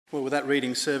Well, with that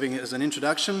reading serving as an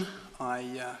introduction,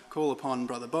 I call upon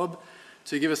Brother Bob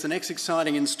to give us the next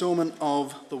exciting instalment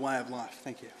of The Way of Life.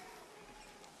 Thank you.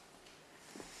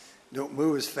 Don't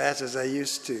move as fast as I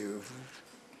used to.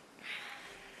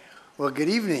 Well, good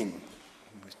evening.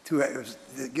 It was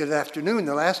good afternoon,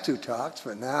 the last two talks,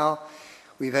 but now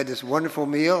we've had this wonderful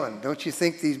meal, and don't you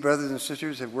think these brothers and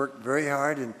sisters have worked very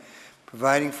hard in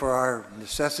providing for our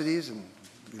necessities and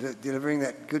delivering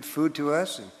that good food to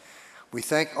us? And we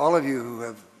thank all of you who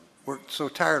have worked so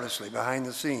tirelessly behind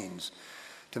the scenes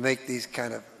to make these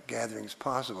kind of gatherings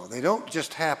possible. They don't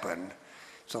just happen.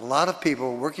 It's a lot of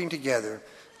people working together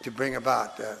to bring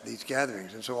about these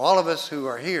gatherings. And so all of us who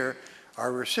are here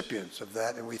are recipients of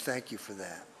that, and we thank you for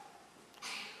that.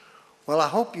 Well, I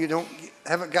hope you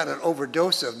haven't got an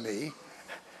overdose of me.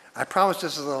 I promise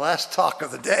this is the last talk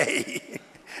of the day.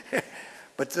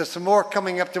 But there's some more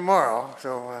coming up tomorrow,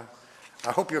 so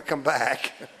I hope you'll come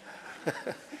back.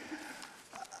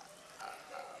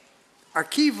 Our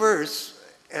key verse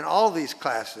in all these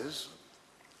classes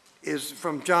is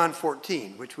from John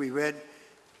 14, which we read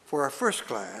for our first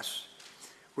class,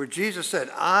 where Jesus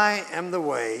said, "I am the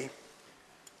way,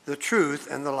 the truth,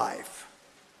 and the life.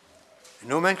 And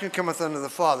no man can cometh unto the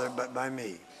Father but by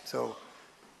me." So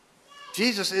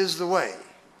Jesus is the way,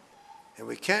 and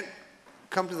we can't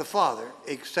come to the Father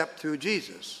except through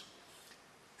Jesus.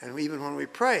 And even when we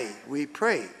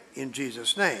pray in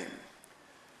Jesus' name.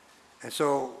 And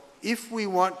so if we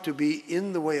want to be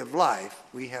in the way of life,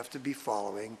 we have to be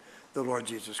following the Lord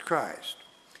Jesus Christ.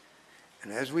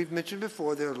 And as we've mentioned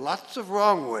before, there are lots of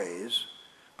wrong ways,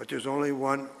 but there's only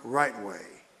one right way.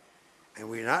 And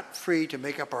we're not free to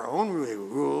make up our own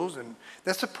rules, and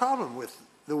that's the problem with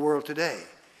the world today.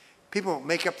 People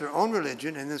make up their own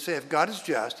religion and then say, if God is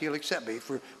just, he'll accept me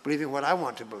for believing what I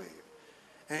want to believe.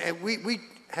 And we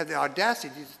have the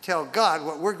audacity to tell God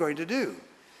what we're going to do.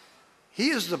 He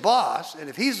is the boss, and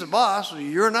if he's the boss,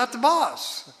 you're not the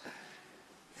boss.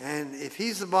 And if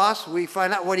he's the boss, we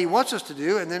find out what he wants us to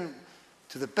do, and then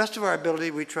to the best of our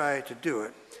ability, we try to do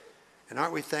it. And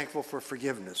aren't we thankful for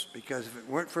forgiveness? Because if it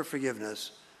weren't for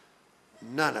forgiveness,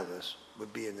 none of us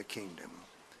would be in the kingdom.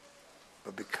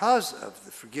 But because of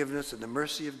the forgiveness and the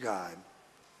mercy of God,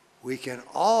 we can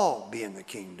all be in the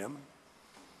kingdom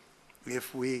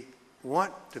if we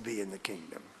want to be in the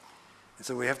kingdom. And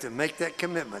so we have to make that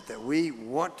commitment that we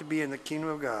want to be in the kingdom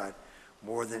of God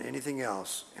more than anything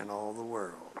else in all the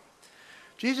world.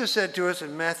 Jesus said to us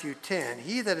in Matthew 10,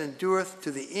 "He that endureth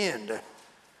to the end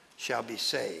shall be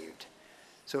saved."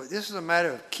 So this is a matter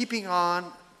of keeping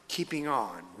on, keeping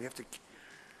on. We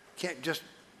can't just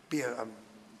be a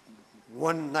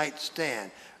one-night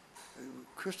stand.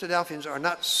 Christadelphians are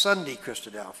not Sunday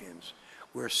Christadelphians.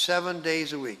 We're 7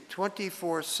 days a week.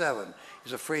 24/7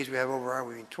 is a phrase we have over our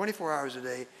week. 24 hours a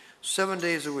day, 7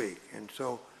 days a week. And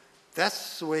so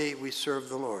that's the way we serve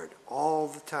the Lord, all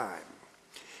the time.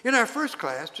 In our first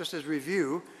class, just as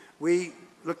review, we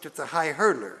looked at the high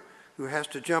hurdler who has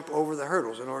to jump over the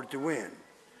hurdles in order to win.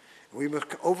 We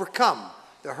must overcome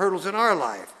the hurdles in our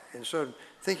life. And so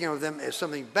thinking of them as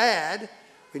something bad,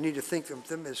 we need to think of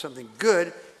them as something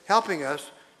good, helping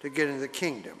us to get into the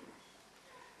kingdom.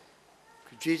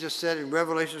 Jesus said in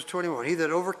Revelation 21, "He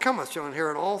that overcometh shall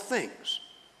inherit all things,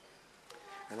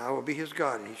 and I will be his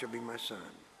God, and he shall be my son."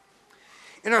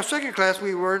 In our second class,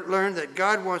 we learned that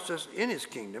God wants us in his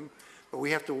kingdom, but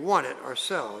we have to want it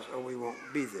ourselves, or we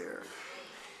won't be there.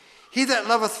 "He that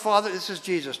loveth father," this is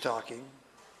Jesus talking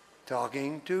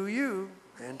to you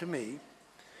and to me.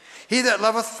 "He that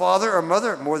loveth father or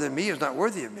mother more than me is not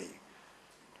worthy of me."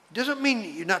 It doesn't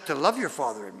mean you're not to love your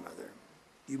father and mother.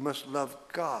 You must love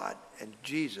God and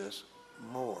Jesus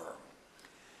more.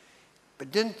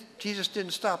 But Jesus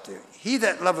didn't stop there. "He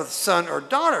that loveth son or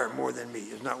daughter more than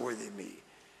me is not worthy of me."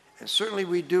 And certainly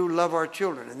we do love our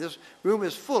children. And this room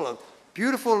is full of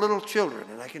beautiful little children.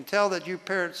 And I can tell that you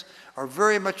parents are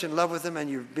very much in love with them, and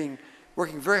you're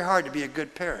working very hard to be a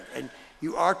good parent. And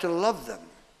you are to love them.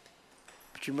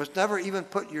 But you must never even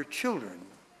put your children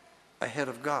ahead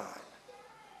of God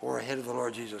or ahead of the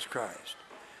Lord Jesus Christ.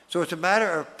 So it's a matter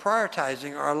of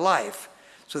prioritizing our life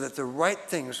so that the right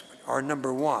things are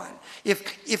number one.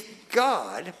 If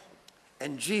God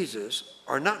and Jesus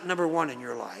are not number one in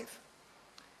your life,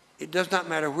 it does not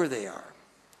matter where they are.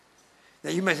 Now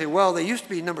you may say, well, they used to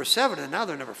be number 7 and now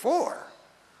they're number 4.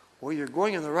 Well, you're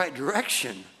going in the right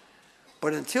direction.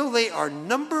 But until they are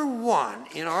number 1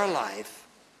 in our life,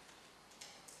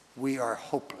 we are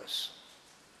hopeless.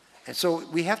 And so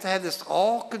we have to have this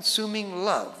all-consuming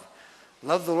love.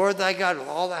 Love the Lord thy God with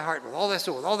all thy heart, with all thy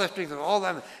soul, with all thy strength, with all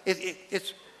thy...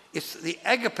 It's the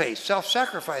agape,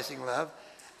 self-sacrificing love,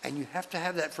 and you have to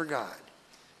have that for God.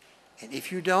 And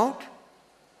if you don't,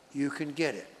 you can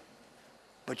get it.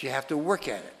 But you have to work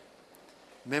at it.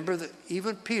 Remember that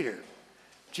even Peter,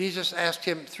 Jesus asked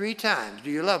him 3 times,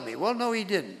 do you love me? Well, no, he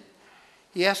didn't.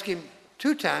 He asked him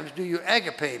 2 times, do you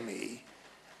agape me?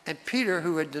 And Peter,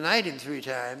 who had denied him 3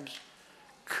 times,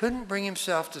 couldn't bring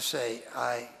himself to say,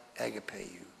 I agape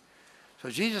you. So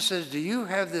Jesus says, do you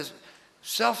have this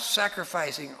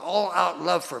self-sacrificing, all-out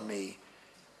love for me?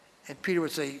 And Peter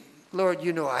would say, Lord,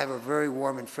 you know I have a very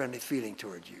warm and friendly feeling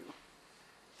towards you.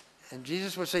 And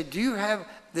Jesus would say, do you have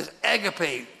this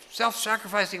agape,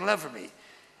 self-sacrificing love for me?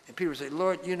 And Peter would say,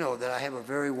 Lord, you know that I have a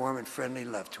very warm and friendly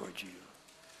love towards you.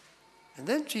 And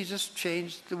then Jesus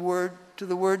changed the word to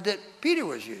the word that Peter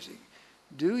was using.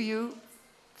 Do you,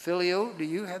 Phileo, do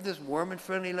you have this warm and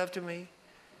friendly love to me?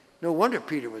 No wonder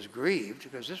Peter was grieved,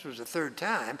 because this was the 3rd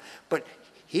time, but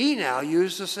he now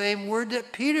used the same word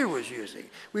that Peter was using.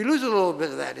 We lose a little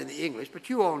bit of that in the English, but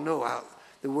you all know how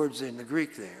the words in the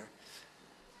Greek there.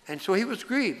 And so he was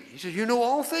grieved. He says, you know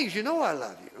all things, you know I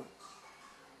love you.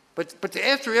 But the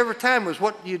answer every time was,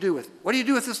 what do you do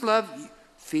with this love?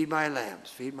 Feed my lambs,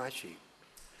 feed my sheep.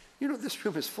 You know, this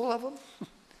room is full of them.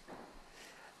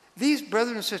 These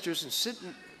brothers and sisters, and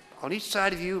sitting on each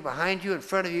side of you, behind you, in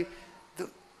front of you,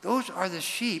 those are the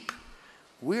sheep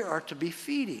we are to be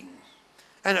feeding.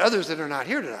 And others that are not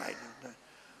here tonight.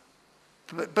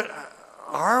 But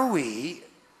are we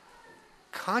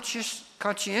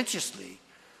conscientiously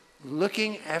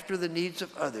looking after the needs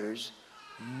of others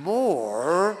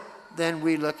more than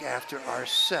we look after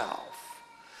ourselves?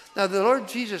 Now, the Lord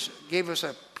Jesus gave us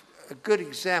a good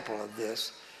example of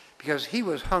this, because he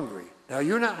was hungry. Now,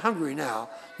 you're not hungry now.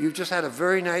 You've just had a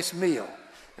very nice meal,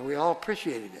 and we all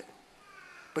appreciated it.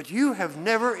 But you have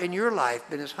never in your life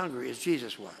been as hungry as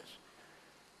Jesus was,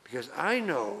 because I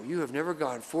know you have never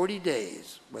gone 40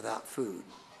 days without food.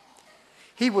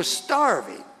 He was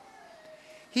starving.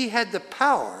 He had the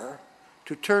power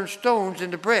to turn stones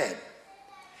into bread.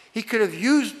 He could have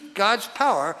used God's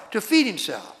power to feed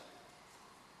himself.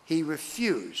 He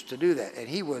refused to do that, and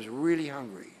he was really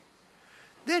hungry.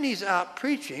 Then he's out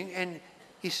preaching, and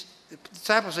the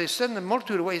disciples say, send the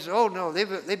multitude away. He says, oh no,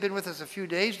 they've been with us a few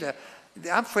days now.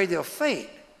 I'm afraid they'll faint.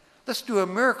 Let's do a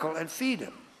miracle and feed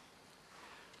them.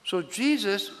 So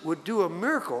Jesus would do a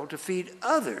miracle to feed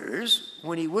others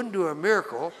when he wouldn't do a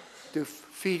miracle to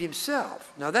feed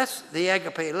himself. Now that's the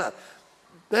agape love.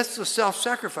 That's the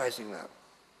self-sacrificing love.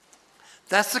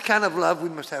 That's the kind of love we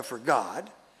must have for God,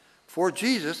 for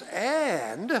Jesus,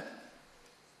 and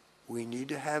we need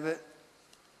to have it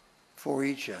for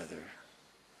each other.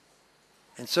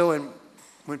 And so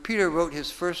when Peter wrote his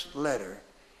first letter,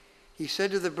 he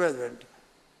said to the brethren,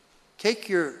 take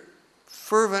your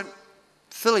fervent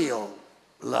filial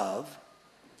love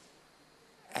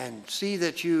and see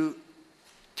that you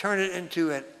turn it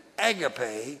into an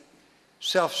agape,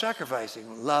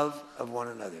 self-sacrificing love of one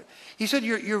another. He said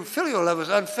your filial love is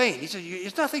unfeigned. He said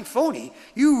it's nothing phony.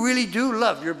 You really do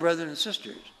love your brothers and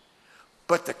sisters.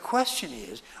 But the question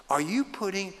is, are you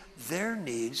putting their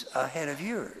needs ahead of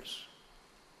yours?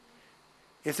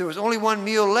 If there was only one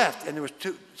meal left and there was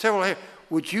several here,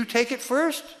 would you take it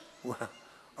first?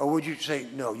 Or would you say,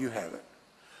 no, you have it?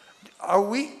 Are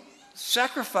we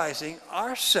sacrificing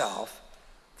ourselves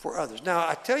for others? Now,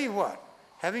 I tell you what,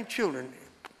 having children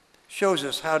shows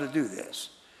us how to do this,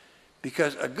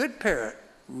 because a good parent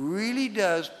really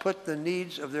does put the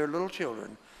needs of their little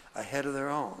children ahead of their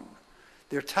own.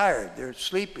 They're tired, they're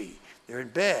sleepy, they're in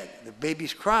bed, the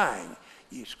baby's crying,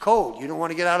 it's cold, you don't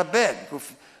want to get out of bed,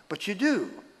 but you do.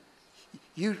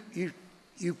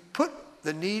 You put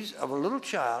the needs of a little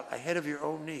child ahead of your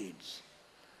own needs.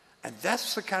 And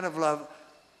that's the kind of love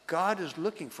God is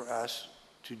looking for us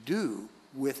to do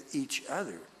with each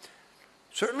other.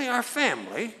 Certainly our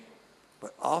family,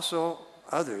 but also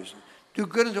others. Do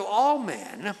good unto all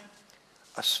men,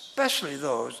 especially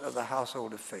those of the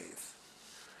household of faith.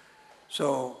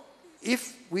 So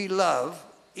if we love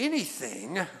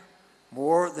anything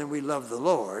more than we love the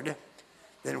Lord,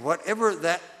 then whatever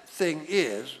that thing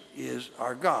is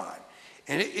our God.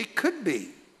 And it could be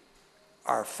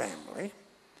our family.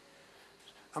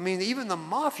 I mean, even the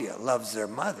mafia loves their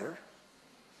mother.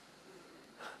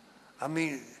 I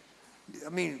mean,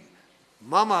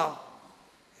 Mama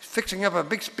is fixing up a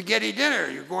big spaghetti dinner.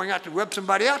 You're going out to rub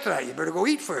somebody out tonight. You better go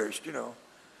eat first, you know.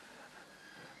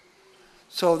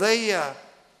 So they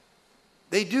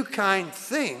do kind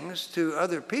things to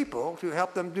other people to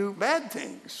help them do bad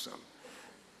things. So.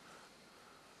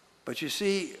 But you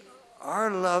see,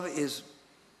 our love is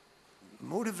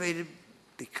motivated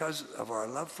because of our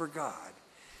love for God.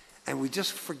 And we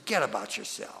just forget about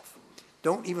yourself.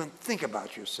 Don't even think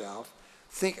about yourself.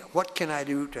 think, what can I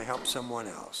do to help someone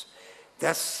else?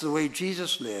 That's the way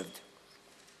Jesus lived.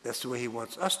 That's the way he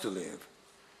wants us to live.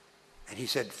 And he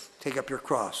said, take up your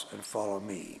cross and follow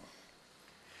me.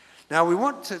 Now we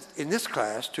want to, in this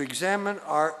class, to examine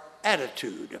our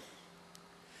attitude.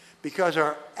 Because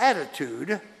our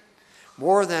attitude,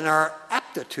 more than our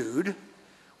aptitude,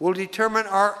 will determine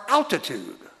our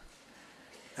altitude.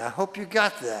 I hope you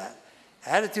got that.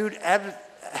 Attitude,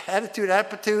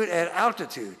 aptitude, and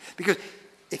altitude. Because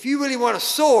if you really want to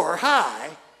soar high,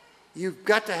 you've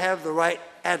got to have the right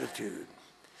attitude.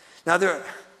 Now,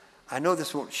 I know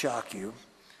this won't shock you,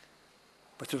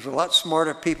 but there's a lot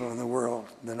smarter people in the world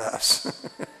than us.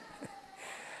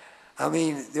 I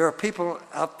mean, there are people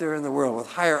out there in the world with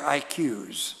higher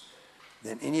IQs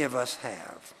than any of us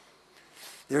have.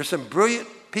 There are some brilliant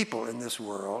people in this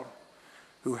world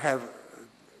who have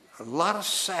a lot of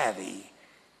savvy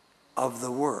of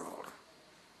the world.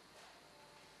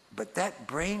 But that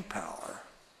brain power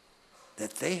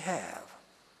that they have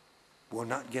will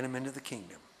not get them into the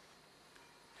kingdom.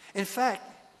 In fact,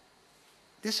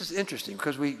 this is interesting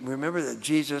because we remember that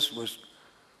Jesus was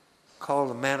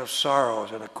called a man of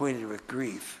sorrows and acquainted with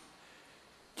grief.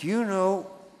 Do you know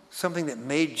something that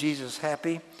made Jesus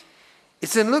happy?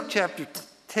 It's in Luke chapter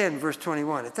 10, verse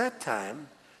 21. At that time,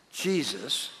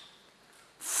 Jesus,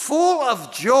 full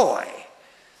of joy.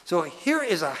 So here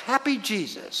is a happy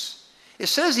Jesus. It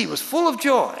says he was full of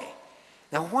joy.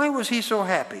 Now, why was he so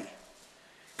happy?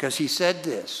 Because he said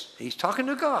this. He's talking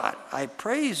to God. I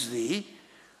praise thee,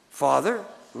 Father,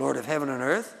 Lord of heaven and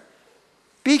earth,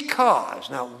 because.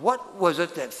 Now, what was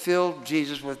it that filled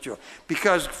Jesus with joy?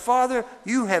 Because, Father,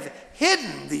 you have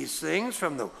hidden these things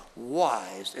from the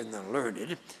wise and the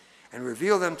learned and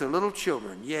revealed them to little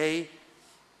children. Yea,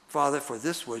 Father, for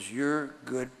this was your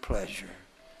good pleasure.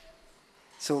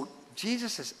 So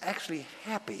Jesus is actually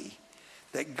happy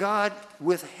that God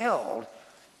withheld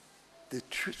the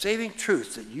saving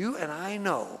truth that you and I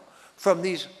know from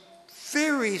these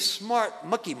very smart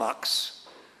mucky mucks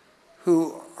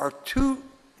who are too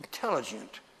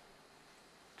intelligent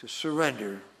to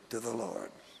surrender to the Lord.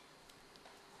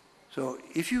 So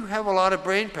if you have a lot of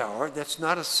brain power, that's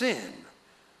not a sin.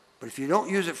 But if you don't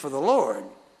use it for the Lord,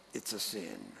 it's a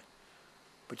sin.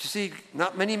 But you see,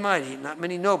 not many mighty, not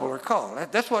many noble are called.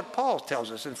 That's what Paul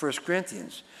tells us in 1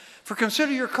 Corinthians. For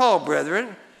consider your call,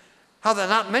 brethren, how that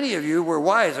not many of you were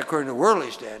wise according to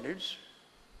worldly standards.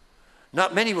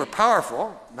 Not many were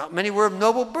powerful. Not many were of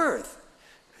noble birth.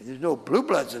 There's no blue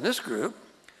bloods in this group.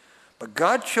 But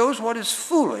God chose what is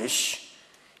foolish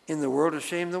in the world to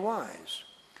shame the wise.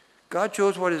 God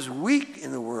chose what is weak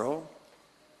in the world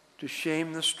to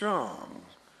shame the strong.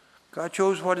 God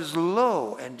chose what is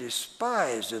low and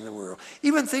despised in the world,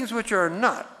 even things which are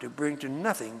not, to bring to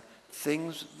nothing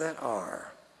things that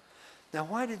are. Now,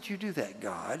 why did you do that,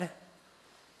 God?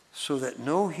 So that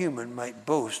no human might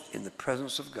boast in the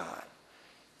presence of God.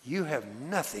 You have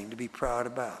nothing to be proud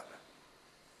about.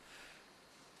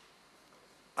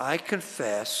 I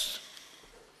confess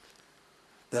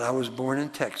that I was born in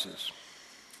Texas.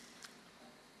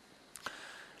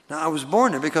 Now, I was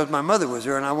born there because my mother was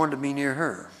there and I wanted to be near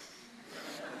her.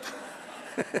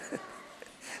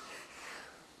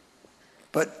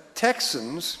 But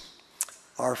Texans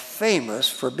are famous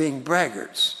for being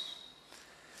braggarts.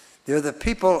 They're the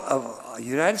people of the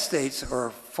United States who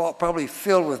are probably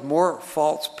filled with more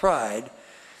false pride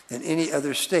than any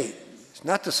other state. It's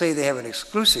not to say they have an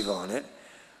exclusive on it,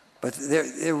 but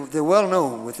they're well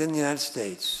known within the United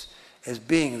States as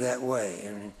being that way.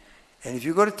 And if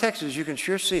you go to Texas, you can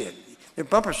sure see it. Their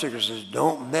bumper sticker says,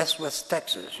 "Don't mess with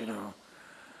Texas," you know.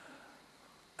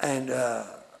 And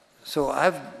so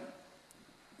I've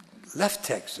left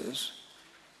Texas.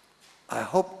 I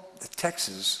hope the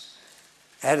Texas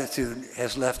attitude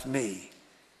has left me,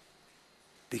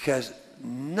 because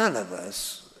none of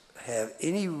us have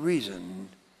any reason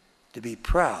to be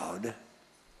proud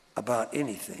about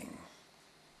anything.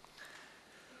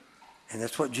 And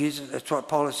that's what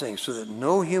Paul is saying, so that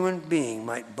no human being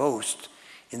might boast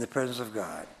in the presence of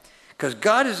God. Because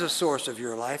God is the source of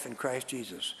your life in Christ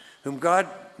Jesus, whom God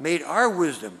made our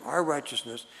wisdom, our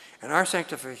righteousness, and our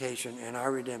sanctification and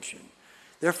our redemption.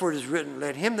 Therefore it is written,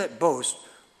 let him that boasts,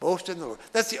 boast in the Lord.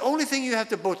 That's the only thing you have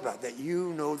to boast about, that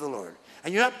you know the Lord.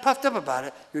 And you're not puffed up about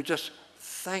it, you're just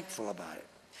thankful about it.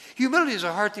 Humility is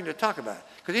a hard thing to talk about,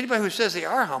 because anybody who says they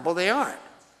are humble, they aren't.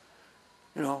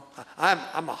 You know,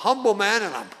 I'm a humble man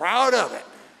and I'm proud of it.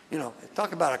 You know,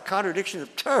 talk about a contradiction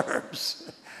of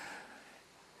terms.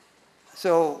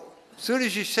 So as soon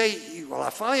as you say, well, I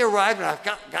finally arrived and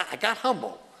I got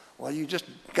humble. Well, you just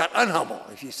got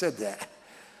unhumble if you said that.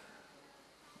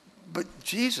 But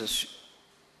Jesus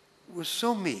was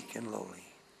so meek and lowly.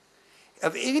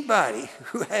 Of anybody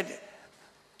who had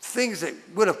things that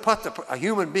would have puffed a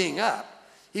human being up,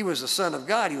 he was the Son of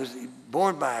God. He was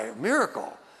born by a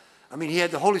miracle. I mean, he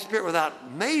had the Holy Spirit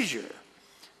without measure.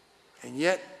 And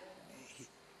yet,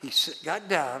 he got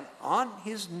down on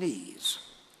his knees.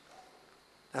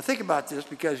 Now think about this,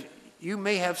 because you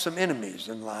may have some enemies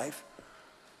in life.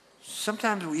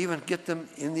 Sometimes we even get them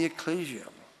in the ecclesia.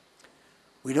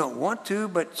 We don't want to,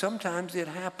 but sometimes it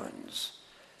happens.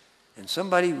 And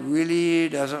somebody really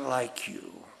doesn't like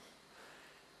you.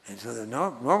 And so the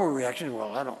normal reaction is,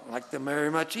 well, I don't like them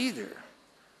very much either.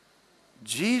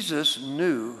 Jesus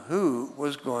knew who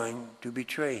was going to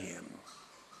betray him.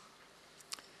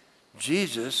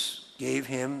 Jesus gave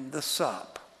him the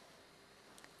sop.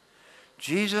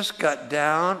 Jesus got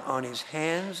down on his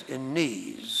hands and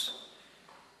knees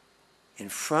in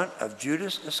front of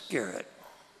Judas Iscariot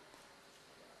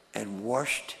and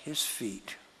washed his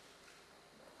feet.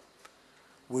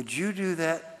 Would you do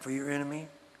that for your enemy?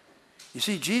 You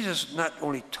see, Jesus not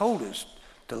only told us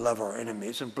to love our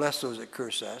enemies and bless those that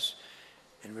curse us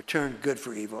and return good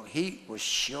for evil, he was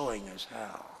showing us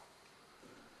how.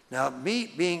 Now, me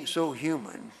being so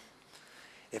human,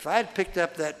 if I had picked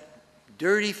up that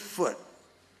dirty foot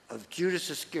of Judas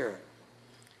Iscariot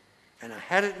and I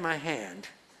had it in my hand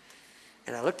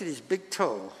and I looked at his big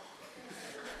toe,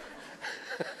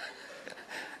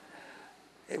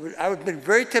 I would have been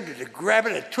very tempted to grab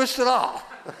it and twist it off.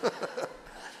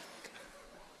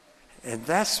 And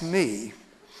that's me,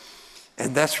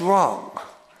 and that's wrong.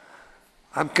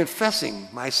 I'm confessing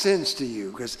my sins to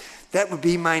you, because that would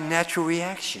be my natural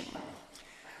reaction.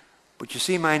 But you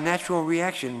see, my natural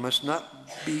reaction must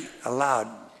not be allowed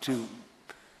to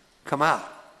come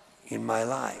out in my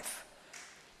life.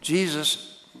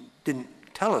 Jesus didn't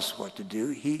tell us what to do.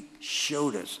 He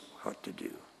showed us what to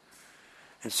do.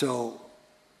 And so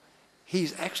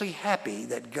he's actually happy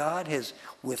that God has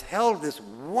withheld this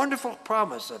wonderful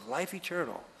promise of life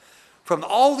eternal from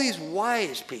all these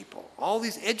wise people, all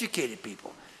these educated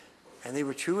people. And they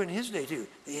were true in his day too.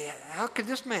 How could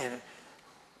this man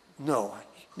know,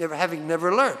 having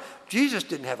never learned? Jesus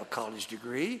didn't have a college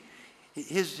degree.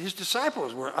 His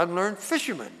disciples were unlearned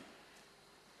fishermen.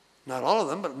 Not all of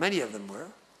them, but many of them were.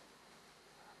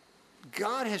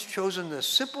 God has chosen the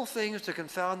simple things to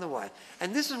confound the wise.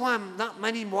 And this is why not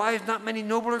many wise, not many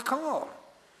noble are called.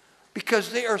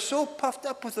 Because they are so puffed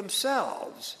up with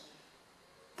themselves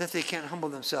that they can't humble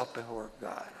themselves before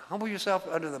God. Humble yourself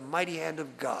under the mighty hand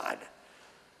of God,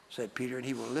 said Peter, and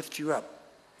he will lift you up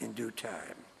in due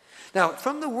time. Now,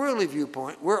 from the worldly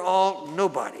viewpoint, we're all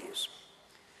nobodies.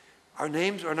 Our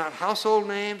names are not household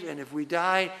names, and if we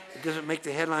die, it doesn't make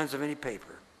the headlines of any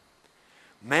paper.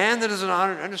 Man that is an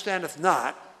honor and understandeth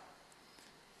not,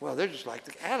 well, they're just like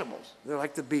the animals. They're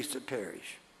like the beasts that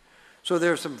perish. So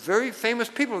there are some very famous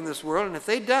people in this world, and if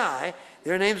they die,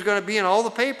 their name's going to be in all the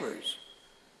papers.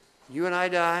 You and I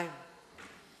die,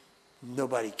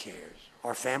 nobody cares.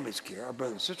 Our families care, our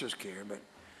brothers and sisters care, but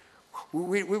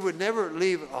we would never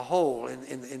leave a hole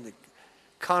in the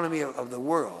economy of the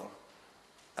world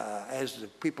as the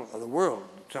people of the world,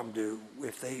 some do,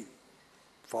 if they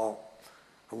fall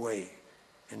away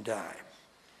and die.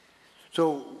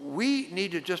 So we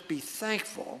need to just be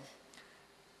thankful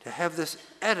to have this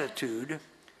attitude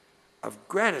of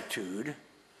gratitude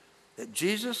that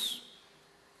Jesus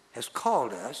has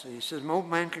called us. And he says, no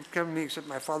man can come to me except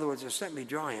my Father which has sent me,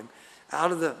 draw him.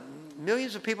 Out of the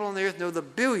millions of people on the earth, no, the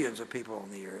billions of people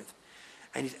on the earth.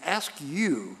 And he's asked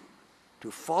you to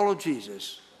follow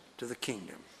Jesus to the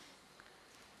kingdom.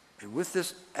 And with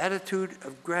this attitude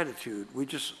of gratitude, we're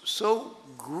just so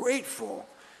grateful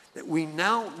that we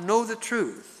now know the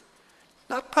truth.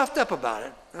 Not puffed up about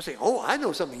it. Not saying, oh, I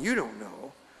know something you don't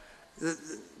know. The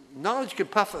knowledge can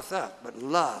puff us up, but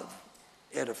love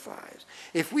edifies.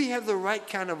 If we have the right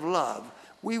kind of love,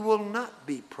 we will not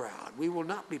be proud. We will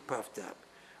not be puffed up.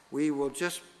 We will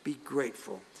just be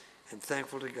grateful and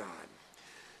thankful to God.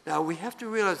 Now, we have to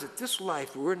realize that this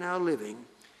life we're now living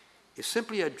is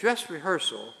simply a dress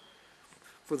rehearsal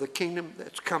for the kingdom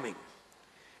that's coming.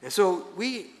 And so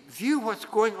we view what's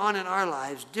going on in our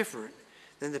lives different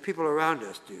than the people around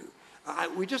us do.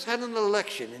 We just had an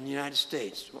election in the United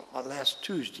States last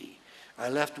Tuesday. I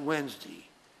left Wednesday.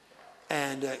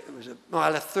 And I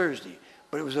left Thursday.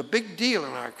 But it was a big deal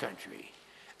in our country.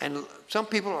 And some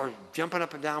people are jumping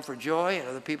up and down for joy, and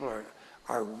other people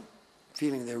are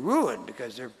feeling they're ruined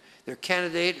because their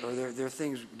candidate or their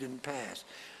things didn't pass.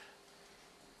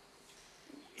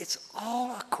 It's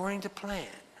all according to plan.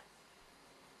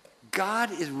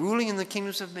 God is ruling in the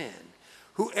kingdoms of men.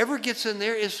 Whoever gets in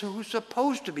there is who's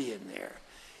supposed to be in there.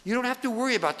 You don't have to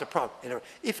worry about the problem.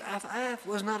 If I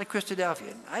was not a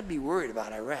Christadelphian, I'd be worried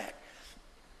about Iraq.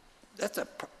 It's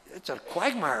a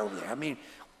quagmire over there. I mean,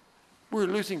 we're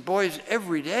losing boys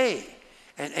every day,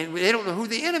 and they don't know who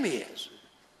the enemy is.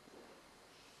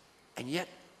 And yet,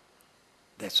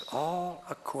 that's all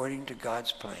according to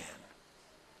God's plan.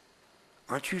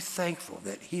 Aren't you thankful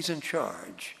that he's in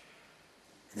charge?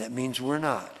 And that means we're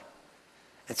not.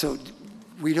 And so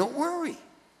we don't worry.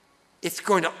 It's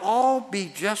going to all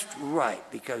be just right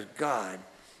because God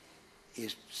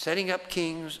is setting up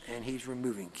kings and he's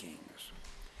removing kings.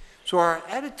 So our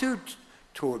attitude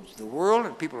towards the world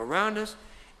and people around us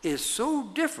is so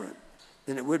different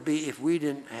than it would be if we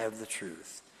didn't have the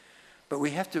truth. But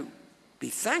we have to be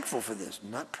thankful for this,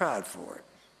 not proud for it.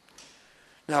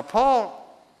 Now, Paul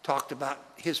talked about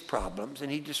his problems and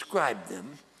he described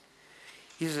them.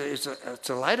 It's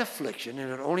a light affliction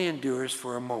and it only endures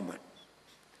for a moment.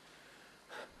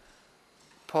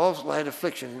 Paul's light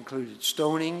affliction included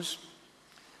stonings,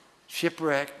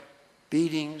 shipwreck,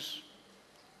 beatings,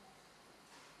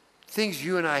 things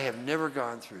you and I have never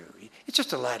gone through. It's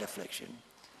just a light affliction.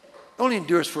 It only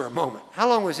endures for a moment. How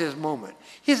long was his moment?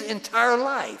 His entire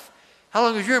life. How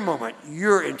long is your moment?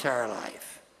 Your entire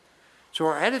life. So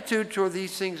our attitude toward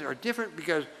these things are different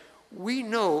because we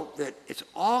know that it's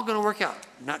all going to work out,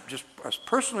 not just us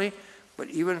personally, but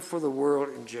even for the world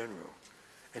in general.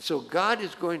 And so God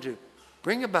is going to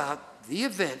bring about the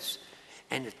events,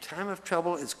 and the time of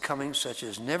trouble is coming such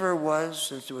as never was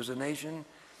since there was a nation,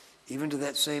 even to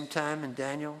that same time in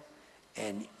Daniel,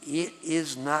 and it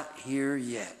is not here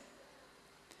yet.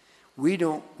 We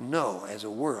don't know as a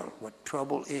world what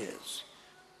trouble is,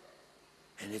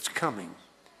 and it's coming,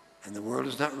 and the world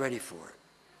is not ready for it.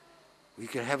 We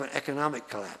can have an economic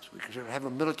collapse. We can have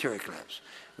a military collapse.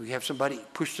 We have somebody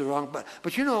push the wrong button.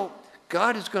 But you know,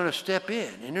 God is going to step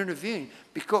in and intervene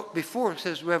before it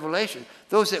says Revelation,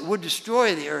 those that would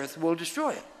destroy the earth will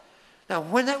destroy it. Now,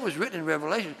 when that was written in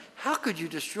Revelation, how could you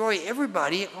destroy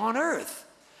everybody on earth?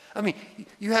 I mean,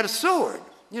 you had a sword,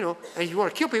 you know, and you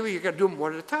want to kill people, you got to do them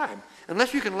one at a time.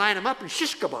 Unless you can line them up and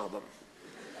shish kebab them.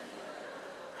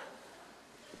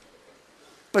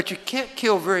 But you can't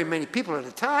kill very many people at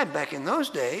a time back in those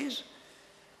days.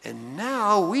 And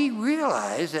now we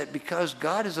realize that because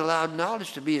God has allowed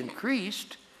knowledge to be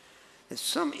increased, that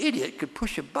some idiot could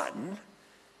push a button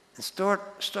and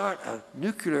start a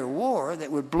nuclear war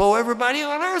that would blow everybody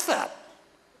on earth up.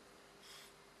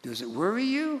 Does it worry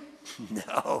you?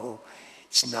 No,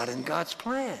 it's not in God's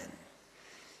plan.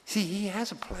 See, he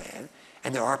has a plan,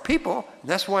 and there are people, and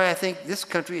that's why I think this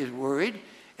country is worried,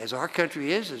 as our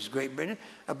country is, as Great Britain,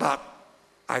 about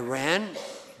Iran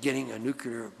getting a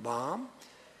nuclear bomb,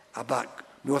 about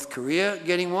North Korea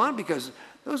getting one, because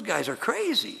those guys are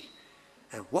crazy.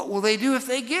 And what will they do if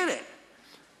they get it?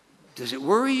 Does it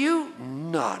worry you?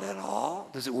 Not at all.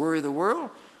 Does it worry the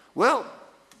world? Well,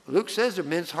 Luke says that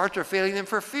men's hearts are failing them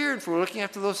for fear and for looking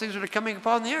after those things that are coming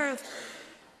upon the earth.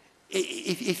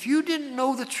 If you didn't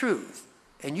know the truth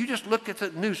and you just looked at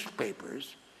the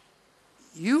newspapers,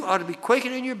 you ought to be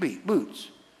quaking in your boots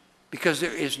because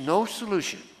there is no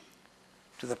solution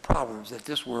to the problems that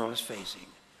this world is facing.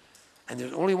 And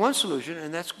there's only one solution,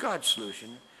 and that's God's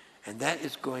solution, and that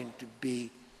is going to be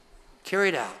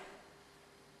carried out.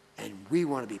 And we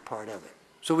want to be part of it.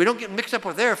 So we don't get mixed up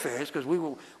with their affairs because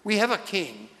we have a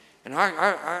king, and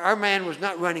our man was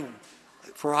not running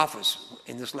for office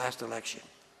in this last election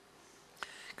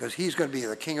because he's going to be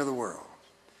the king of the world.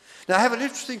 Now, I have an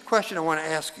interesting question I want to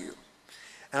ask you.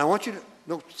 And I want you to,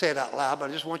 don't say it out loud, but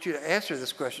I just want you to answer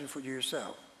this question for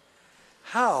yourself.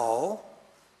 How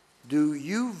do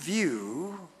you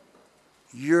view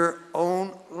your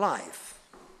own life?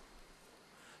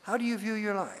 How do you view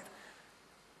your life?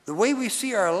 The way we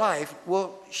see our life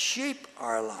will shape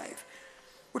our life.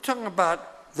 We're talking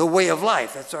about the way of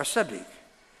life. That's our subject.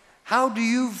 How do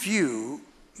you view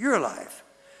your life?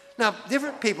 Now,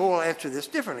 different people will answer this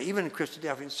differently, even in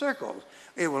Christadelphian circles.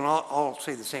 It will all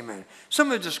say the same thing.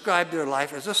 Some have described their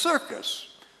life as a circus.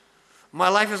 My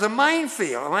life is a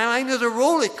minefield. My life is a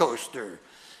roller coaster.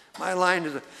 My life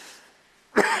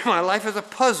is a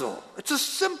puzzle. It's a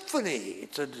symphony.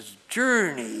 It's a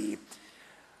journey.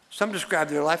 Some describe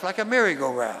their life like a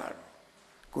merry-go-round,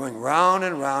 going round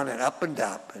and round and up and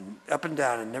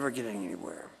down and never getting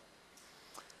anywhere.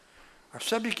 Our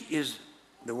subject is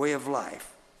the way of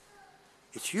life.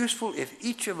 It's useful if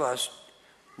each of us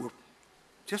will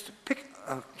just pick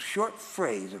a short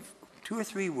phrase of 2 or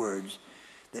 3 words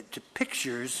that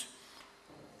pictures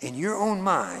in your own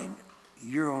mind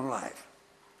your own life.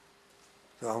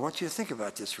 So I want you to think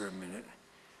about this for a minute.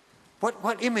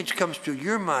 What image comes to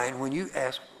your mind when you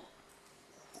ask,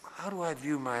 how do I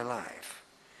view my life?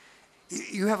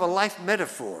 You have a life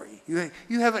metaphor.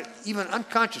 You have it even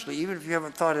unconsciously, even if you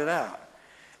haven't thought it out.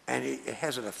 And it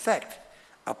has an effect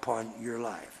upon your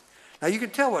life. Now, you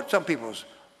can tell what some people's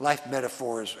life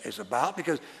metaphor is about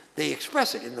because they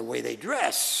express it in the way they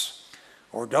dress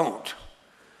or don't,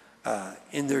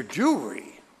 in their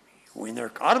jewelry, in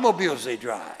their automobiles they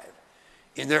drive,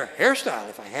 in their hairstyle,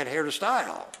 if I had hair to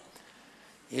style,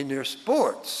 in their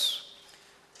sports,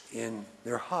 in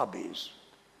their hobbies.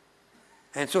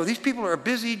 And so these people are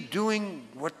busy doing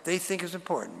what they think is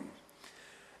important.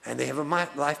 And they have a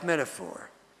life metaphor.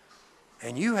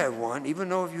 And you have one, even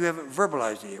though you haven't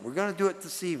verbalized it yet. We're going to do it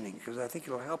this evening because I think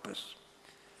it'll help us.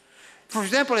 For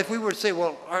example, if we were to say,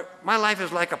 well, my life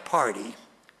is like a party,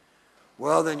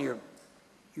 well, then your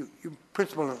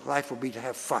principle in life will be to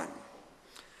have fun.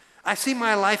 I see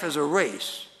my life as a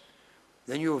race,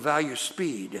 then you will value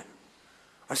speed.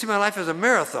 I see my life as a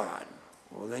marathon,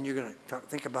 well, then you're going to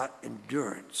think about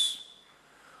endurance.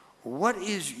 What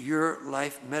is your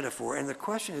life metaphor? And the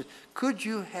question is, could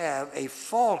you have a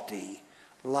faulty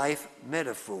life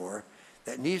metaphor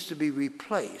that needs to be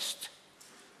replaced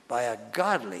by a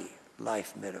godly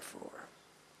life metaphor?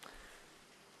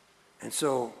 And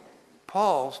so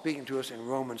Paul, speaking to us in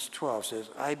Romans 12, says,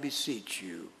 I beseech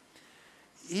you.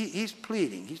 He's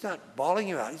pleading. He's not bawling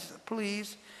you out. He says,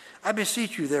 please, I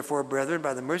beseech you, therefore, brethren,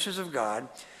 by the mercies of God,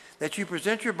 that you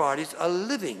present your bodies a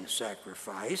living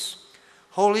sacrifice,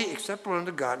 holy, acceptable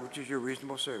unto God, which is your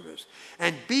reasonable service.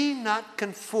 And be not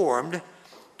conformed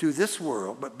to this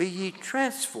world, but be ye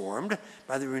transformed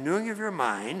by the renewing of your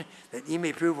mind, that ye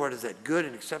may prove what is that good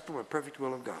and acceptable and perfect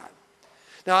will of God.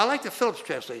 Now, I like the Phillips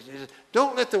translation. It says,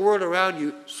 don't let the world around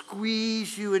you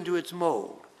squeeze you into its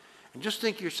mold. And just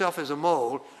think yourself as a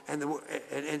mold, and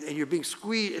you're being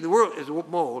squeezed, and the world is a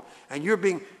mold, and you're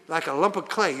being like a lump of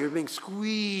clay. You're being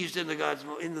squeezed into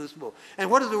this mold. And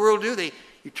what does the world do?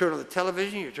 You turn on the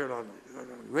television, you turn on the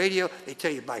radio, they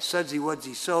tell you buy sudsy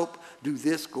wudsy soap, do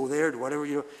this, go there, do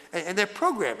whatever, and they're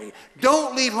programming you.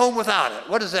 Don't leave home without it.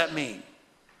 What does that mean?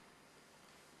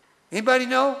 Anybody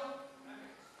know?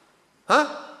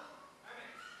 Huh?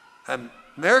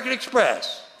 American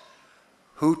Express.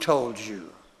 Who told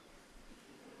you?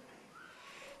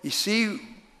 You see,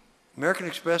 American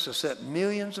Express has set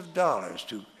millions of dollars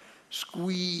to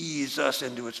squeeze us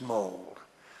into its mold.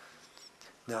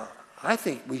 Now, I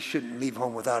think we shouldn't leave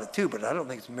home without it too, but I don't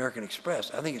think it's American Express.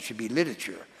 I think it should be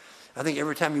literature. I think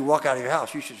every time you walk out of your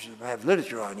house, you should have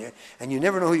literature on you, and you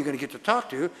never know who you're going to get to talk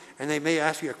to, and they may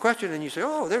ask you a question, and you say,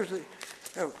 oh, there's the...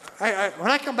 when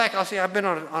I come back, I'll say, I've been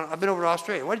over to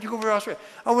Australia. Why did you go over to Australia?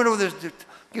 I went over there to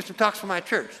give some talks for my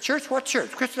church. Church? What church?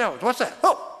 Christian Hours. What's that?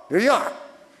 Oh, here you are.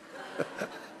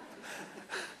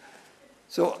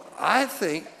 So I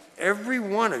think every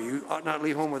one of you ought not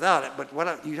leave home without it, but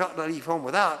what you ought not leave home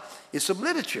without is some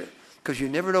literature, because you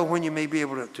never know when you may be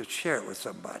able to share it with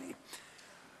somebody.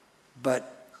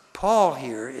 But Paul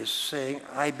here is saying,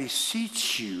 I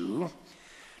beseech you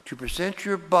to present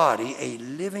your body a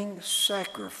living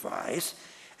sacrifice,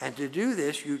 and to do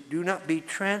this, you do not be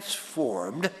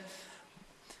transformed,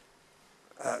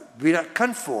 be not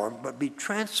conformed, but be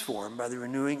transformed by the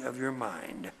renewing of your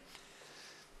mind.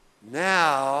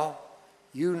 Now,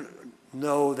 you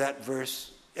know that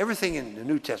verse. Everything in the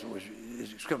New Testament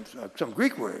is some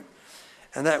Greek word.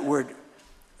 And that word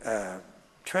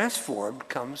transformed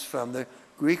comes from the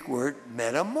Greek word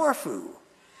metamorpho.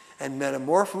 And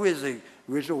metamorpho is the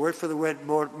original word for the word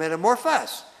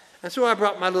metamorphos. And so I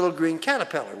brought my little green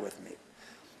caterpillar with me.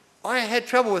 I had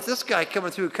trouble with this guy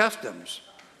coming through customs.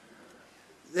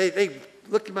 They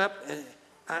looked him up, and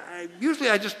usually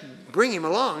I just bring him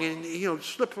along and,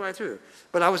 slip right through.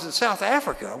 But I was in South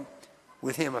Africa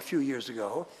with him a few years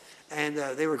ago, and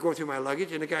they were going through my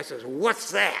luggage, and the guy says,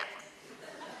 what's that?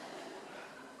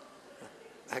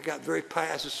 I got very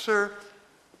pious. I said, sir,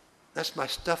 that's my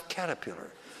stuffed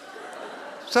caterpillar.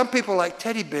 Some people like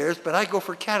teddy bears, but I go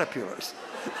for caterpillars.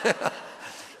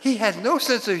 He has no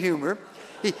sense of humor.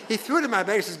 He threw it in my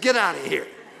bag and says, get out of here.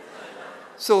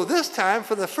 So this time,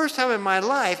 for the first time in my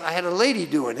life, I had a lady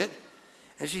doing it,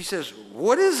 and she says,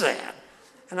 what is that?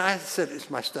 And I said, it's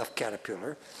my stuffed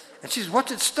caterpillar. And she says,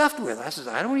 what's it stuffed with? I said,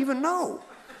 I don't even know.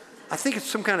 I think it's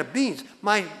some kind of beans.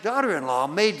 My daughter-in-law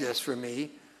made this for me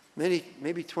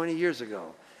maybe 20 years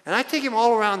ago. And I take him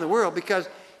all around the world because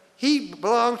he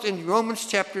belongs in Romans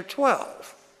chapter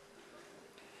 12.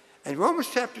 And Romans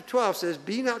chapter 12 says,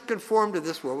 be not conformed to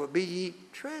this world, but be ye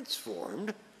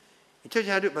transformed. He tells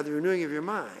you how to do it by the renewing of your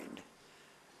mind.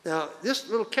 Now, this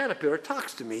little caterpillar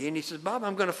talks to me, and he says, Bob,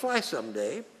 I'm going to fly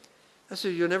someday. I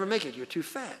said, you'll never make it. You're too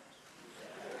fat.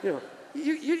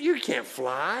 You can't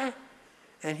fly.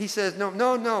 And he says,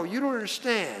 no, you don't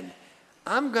understand.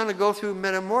 I'm going to go through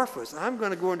metamorphosis. I'm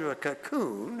going to go into a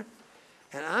cocoon,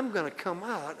 and I'm going to come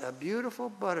out a beautiful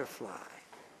butterfly.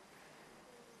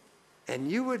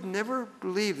 And you would never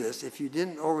believe this if you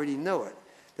didn't already know it,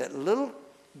 that little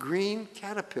green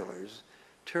caterpillars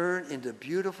turn into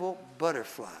beautiful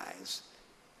butterflies.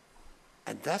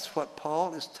 And that's what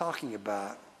Paul is talking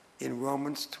about in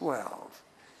Romans 12.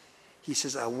 He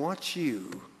says, I want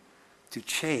you to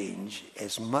change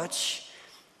as much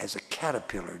as a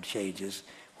caterpillar changes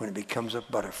when it becomes a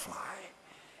butterfly.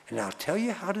 And I'll tell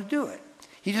you how to do it.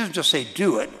 He doesn't just say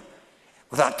do it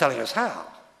without telling us how.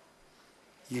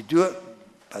 You do it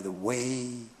by the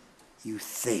way you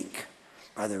think,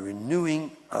 by the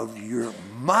renewing of your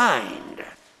mind.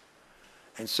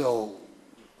 And so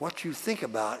what you think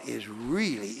about is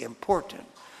really important.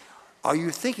 Are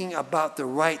you thinking about the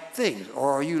right things,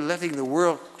 or are you letting the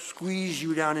world squeeze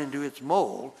you down into its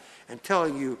mold and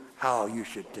telling you how you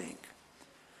should think?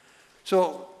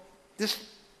 So this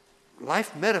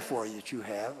life metaphor that you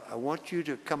have, I want you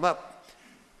to come up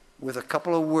with a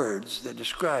couple of words that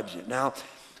describes it. Now,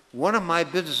 one of my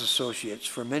business associates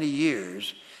for many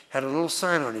years had a little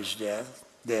sign on his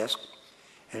desk,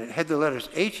 and it had the letters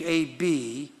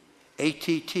HABATT.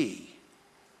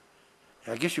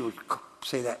 I guess you would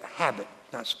say that habit,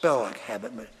 not spell like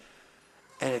habit,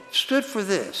 and it stood for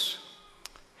this: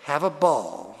 have a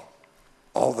ball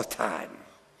all the time.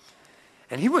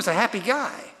 And he was a happy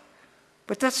guy,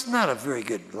 but that's not a very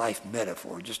good life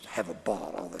metaphor, just have a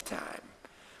ball all the time.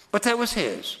 But that was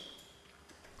his.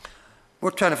 We're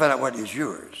trying to find out what is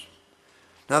yours.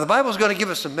 Now, the Bible's going to give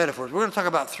us some metaphors. We're going to talk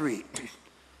about 3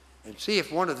 and see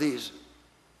if one of these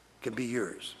can be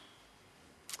yours.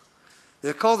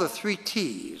 They're called the 3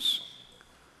 T's.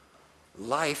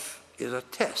 Life is a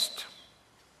test.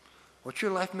 What's your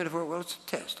life metaphor? Well, it's a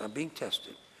test. I'm being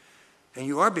tested. And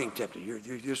you are being tested.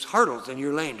 There's hurdles in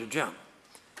your lane to jump.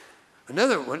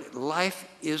 Another one, life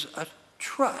is a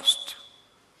trust.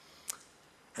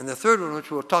 And the third one,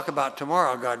 which we'll talk about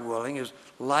tomorrow, God willing, is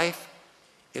life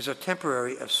is a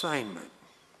temporary assignment.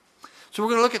 So we're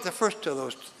going to look at the first of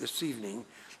those this evening.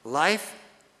 Life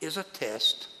is a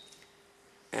test,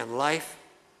 and life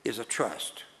is a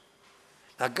trust.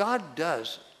 Now, God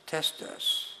does test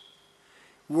us.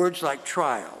 Words like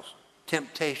trials,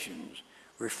 temptations,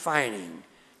 refining,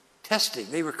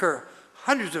 testing, they recur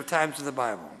hundreds of times in the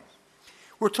Bible.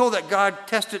 We're told that God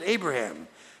tested Abraham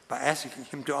by asking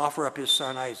him to offer up his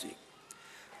son Isaac.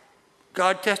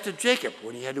 God tested Jacob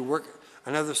when he had to work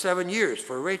another 7 years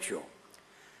for Rachel.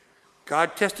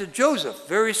 God tested Joseph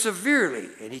very severely,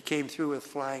 and he came through with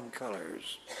flying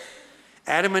colors.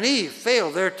 Adam and Eve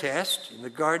failed their test in the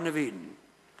Garden of Eden.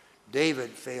 David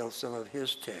failed some of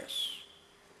his tests.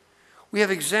 We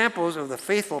have examples of the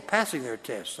faithful passing their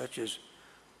tests, such as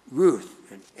Ruth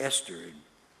and Esther and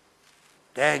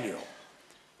Daniel.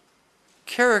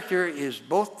 Character is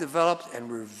both developed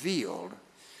and revealed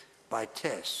by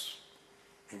tests.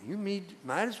 And you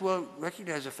might as well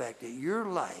recognize the fact that your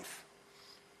life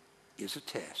is a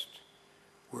test.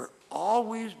 We're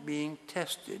always being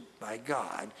tested by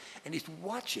God, and he's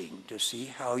watching to see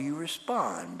how you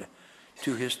respond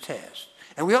to his test.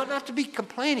 And we ought not to be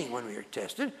complaining when we are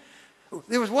tested.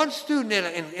 There was one student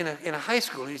in a high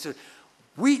school, and he said,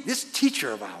 this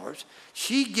teacher of ours,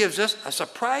 she gives us a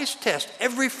surprise test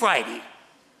every Friday.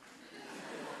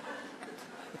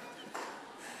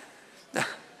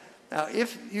 Now,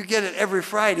 if you get it every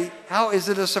Friday, how is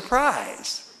it a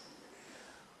surprise?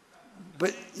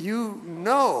 But you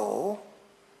know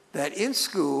that in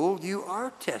school you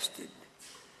are tested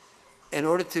in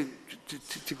order to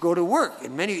go to work.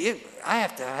 I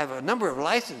have to have a number of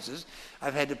licenses.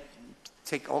 I've had to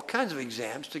take all kinds of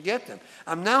exams to get them.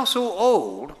 I'm now so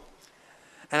old,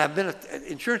 and I've been an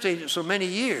insurance agent so many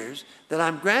years, that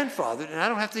I'm grandfathered, and I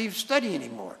don't have to even study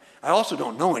anymore. I also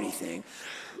don't know anything.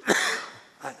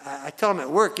 I tell them at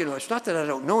work, it's not that I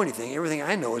don't know anything. Everything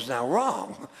I know is now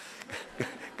wrong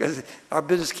because our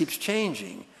business keeps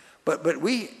changing. But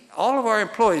all of our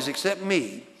employees except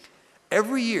me,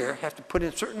 every year have to put in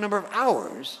a certain number of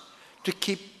hours to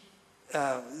keep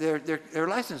their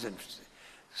license in.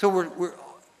 So we're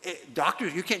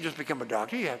doctors. You can't just become a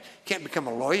doctor. You can't become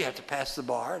a lawyer. You have to pass the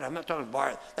bar. And I'm not talking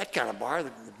bar, that kind of bar,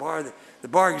 the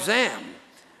bar exam.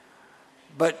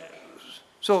 But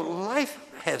so life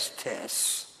has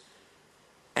tests,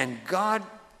 and God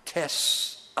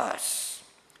tests us.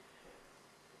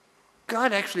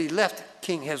 God actually left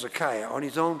King Hezekiah on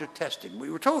his own to test him. We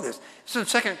were told this. It's in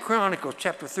 2 Chronicles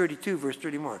chapter 32, verse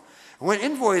 31. When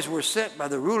envoys were sent by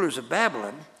the rulers of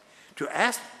Babylon to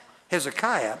ask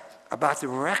Hezekiah about the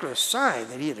miraculous sign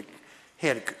that he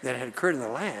that had occurred in the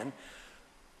land,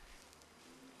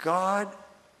 God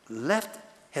left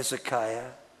Hezekiah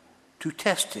to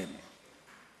test him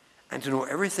and to know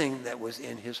everything that was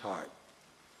in his heart.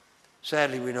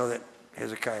 Sadly, we know that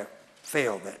Hezekiah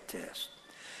failed that test.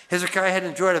 Hezekiah had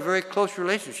enjoyed a very close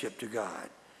relationship to God.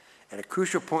 At a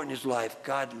crucial point in his life,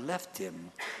 God left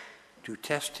him to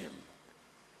test him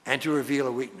and to reveal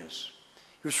a weakness.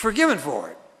 He was forgiven for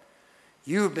it.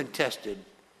 You have been tested.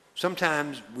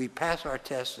 Sometimes we pass our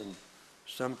tests and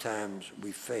sometimes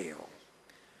we fail.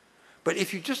 But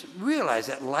if you just realize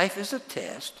that life is a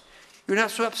test, you're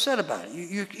not so upset about it.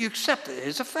 You accept it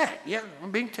as a fact. Yeah,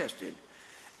 I'm being tested.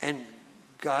 And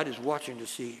God is watching to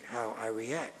see how I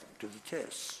react to the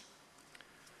tests.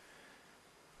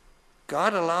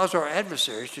 God allows our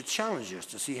adversaries to challenge us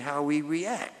to see how we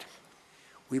react.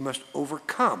 We must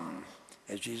overcome,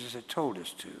 as Jesus had told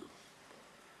us to.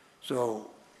 So,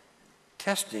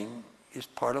 testing is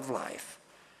part of life.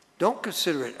 Don't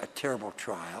consider it a terrible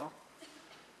trial.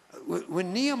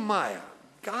 When Nehemiah,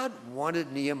 God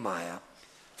wanted Nehemiah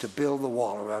to build the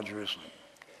wall around Jerusalem.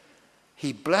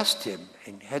 He blessed him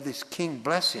and had this king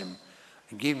bless him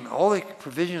and gave him all the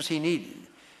provisions he needed.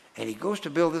 And he goes to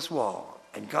build this wall.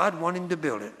 And God wanted him to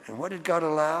build it. And what did God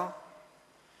allow?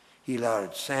 He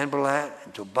allowed Sanballat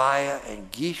and Tobiah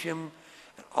and Geshem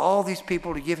and all these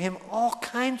people to give him all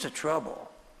kinds of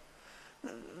trouble.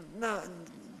 Now,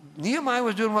 Nehemiah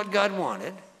was doing what God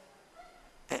wanted.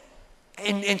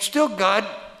 And still God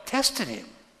tested him.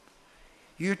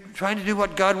 You're trying to do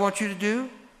what God wants you to do?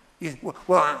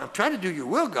 Well, I'm trying to do your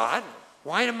will, God.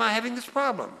 Why am I having this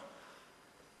problem?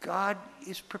 God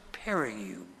is preparing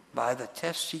you by the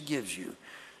tests he gives you.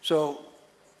 So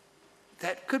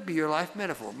that could be your life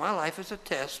metaphor. My life is a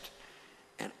test,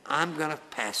 and I'm going to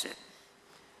pass it.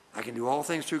 I can do all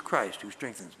things through Christ who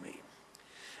strengthens me.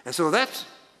 And so that's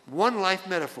one life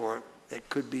metaphor that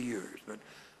could be yours. But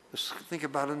let's think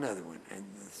about another one. And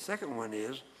the second one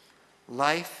is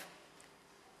life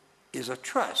is a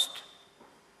trust.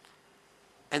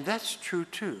 And that's true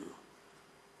too.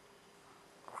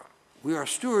 We are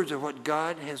stewards of what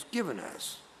God has given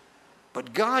us.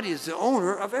 But God is the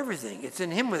owner of everything. It's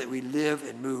in him that we live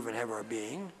and move and have our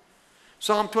being.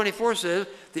 Psalm 24 says,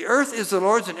 "The earth is the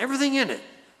Lord's and everything in it,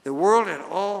 the world and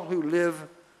all who live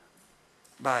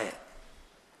by it."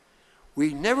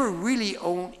 We never really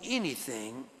own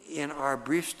anything in our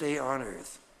brief stay on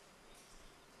earth.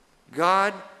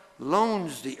 God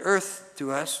loans the earth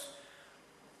to us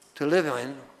to live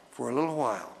in for a little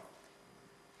while.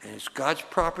 And it's God's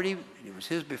property. It was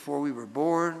his before we were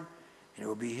born, and it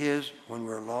will be his when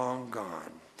we're long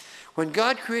gone. When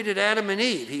God created Adam and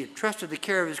Eve, he entrusted the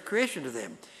care of his creation to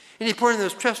them. And he appointed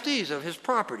those trustees of his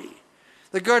property.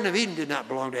 The Garden of Eden did not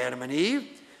belong to Adam and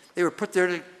Eve. They were put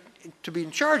there to be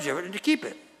in charge of it and to keep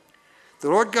it. The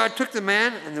Lord God took the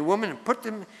man and the woman and put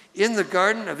them in the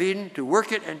Garden of Eden to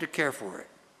work it and to care for it.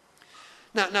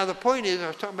 Now the point is, I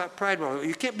was talking about pride. Well,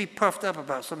 you can't be puffed up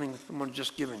about something someone's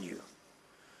just given you.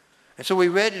 And so we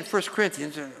read in 1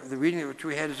 Corinthians, the reading which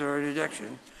we had as our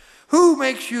introduction, who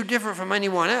makes you different from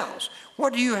anyone else?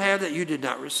 What do you have that you did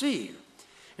not receive?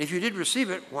 And if you did receive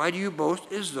it, why do you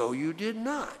boast as though you did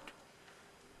not?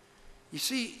 You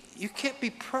see, you can't be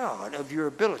proud of your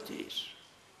abilities.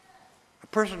 A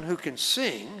person who can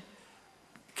sing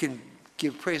can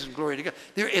give praise and glory to God.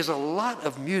 There is a lot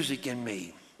of music in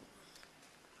me.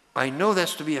 I know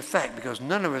that's to be a fact because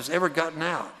none of us ever gotten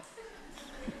out.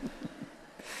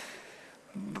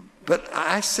 But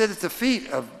I sit at the feet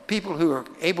of people who are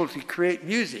able to create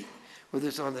music, whether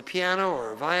it's on the piano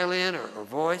or a violin or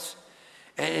voice,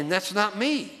 and that's not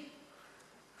me.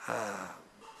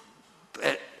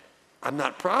 I'm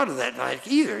not proud of that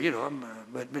either,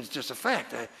 but it's just a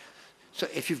fact. So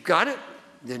if you've got it,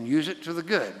 then use it to the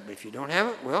good. But if you don't have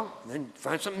it, well, then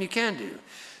find something you can do.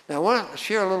 Now, I want to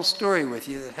share a little story with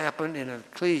you that happened in an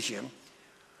ecclesia.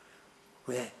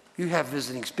 You have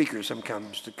visiting speakers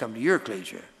sometimes to come to your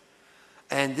ecclesia.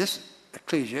 And this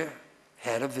ecclesia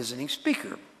had a visiting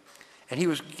speaker. And he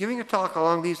was giving a talk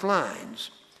along these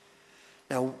lines.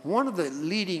 Now, one of the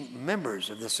leading members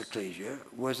of this ecclesia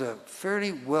was a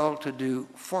fairly well-to-do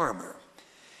farmer.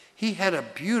 He had a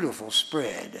beautiful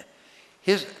spread.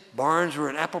 His barns were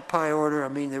in apple pie order. I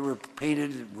mean, they were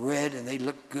painted red and they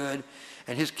looked good.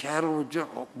 And his cattle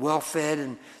were well fed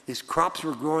and his crops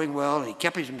were growing well. And he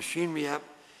kept his machinery up.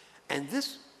 And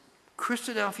this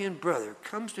Christadelphian brother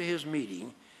comes to his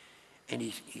meeting and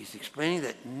he's explaining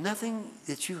that nothing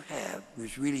that you have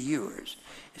is really yours.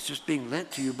 It's just being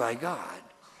lent to you by God,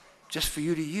 just for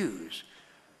you to use.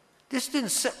 This didn't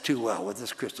sit too well with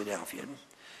this Christadelphian.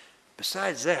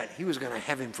 Besides that, he was going to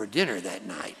have him for dinner that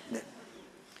night.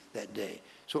 that day.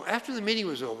 So after the meeting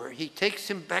was over, he takes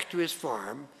him back to his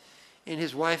farm, and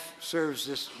his wife serves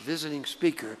this visiting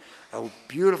speaker a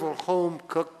beautiful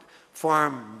home-cooked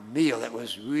farm meal that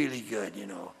was really good, you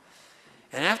know.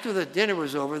 And after the dinner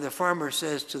was over, the farmer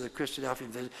says to the Christadelphian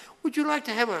visitor, "Would you like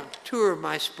to have a tour of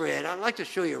my spread? I'd like to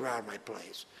show you around my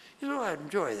place." He said, "Oh, I'd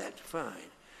enjoy that, fine."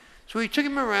 So he took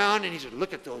him around and he said,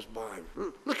 "Look at those barns,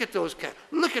 look at those cattle,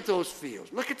 look at those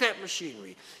fields, look at that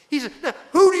machinery." He said, "Now,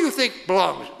 who do you think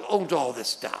owns all this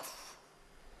stuff?"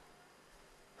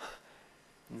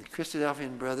 And the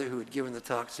Christadelphian brother who had given the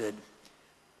talk said,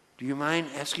 "Do you mind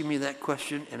asking me that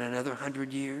question in another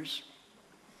 100 years?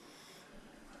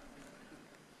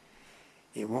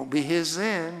 It won't be his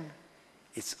then.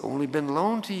 It's only been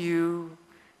loaned to you.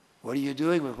 What are you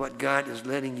doing with what God is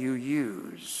letting you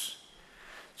use?"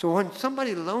 So when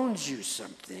somebody loans you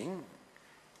something,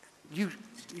 you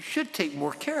should take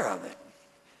more care of it.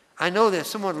 I know that if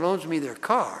someone loans me their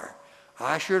car,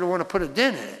 I sure don't want to put a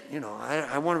dent in it. You know,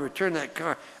 I want to return that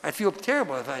car. I'd feel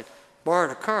terrible if I borrowed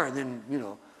a car and then, you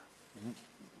know,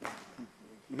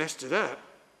 messed it up.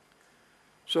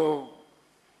 So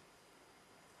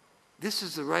this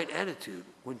is the right attitude.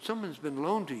 When someone's been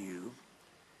loaned to you,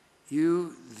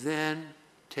 you then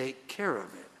take care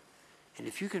of it. And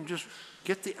if you can just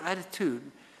get the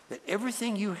attitude that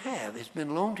everything you have has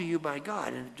been loaned to you by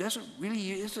God and it isn't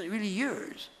really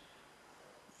yours,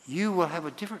 you will have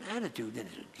a different attitude than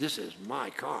this is my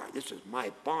car, this is my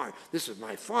barn, this is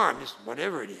my farm, this is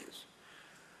whatever it is.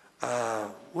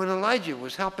 When Elijah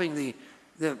was helping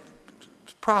the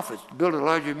prophets build a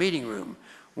larger meeting room,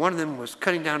 one of them was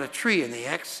cutting down a tree and the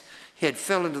axe head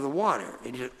fell into the water.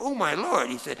 And he said, "Oh my Lord,"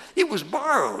 he said, "it was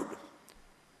borrowed."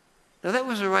 Now that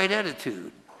was the right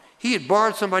attitude. He had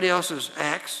borrowed somebody else's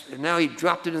axe and now he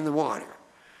dropped it in the water.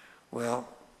 Well,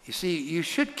 you see, you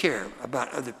should care about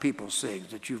other people's things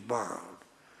that you've borrowed.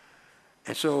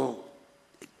 And so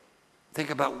think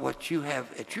about what you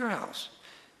have at your house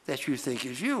that you think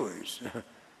is yours.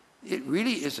 It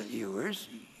really isn't yours.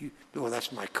 Well,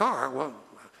 that's my car. Well,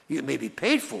 it may be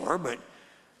paid for, but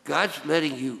God's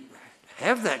letting you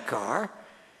have that car,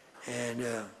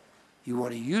 and you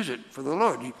want to use it for the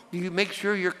Lord. Do you make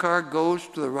sure your car goes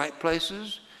to the right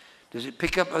places? Does it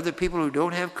pick up other people who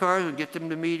don't have cars and get them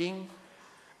to meeting?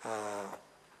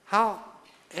 How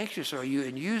anxious are you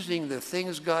in using the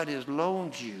things God has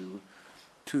loaned you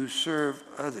to serve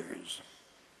others?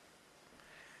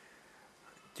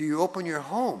 Do you open your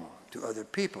home to other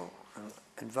people and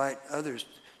invite others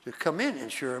to come in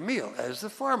and share a meal, as the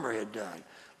farmer had done?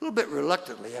 A little bit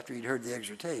reluctantly after he'd heard the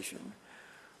exhortation.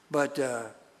 But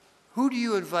who do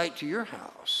you invite to your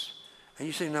house? And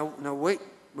you say, now wait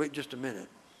just a minute.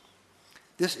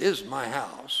 This is my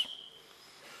house,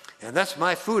 and that's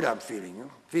my food I'm feeding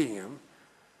him.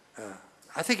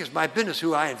 I think it's my business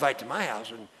who I invite to my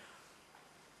house. And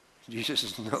Jesus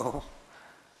says, no,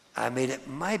 I made it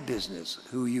my business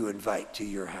who you invite to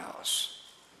your house.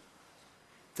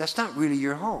 That's not really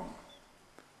your home.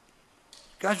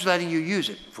 God's letting you use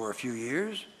it for a few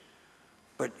years,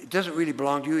 but it doesn't really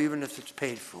belong to you even if it's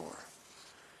paid for.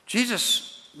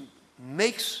 Jesus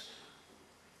makes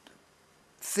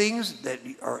things that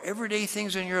are everyday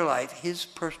things in your life his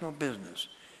personal business.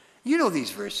 You know these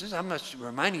verses. I'm not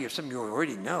reminding you of something you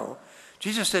already know.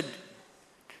 Jesus said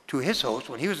to his host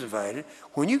when he was invited,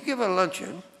 when you give a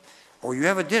luncheon or you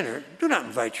have a dinner, do not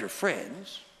invite your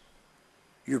friends,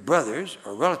 your brothers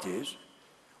or relatives,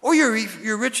 or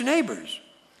your rich neighbors.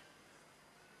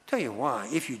 Tell you why.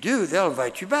 If you do, they'll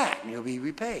invite you back and you'll be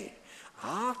repaid.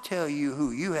 I'll tell you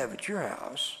who you have at your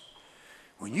house.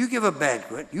 When you give a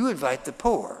banquet, you invite the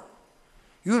poor.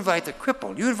 You invite the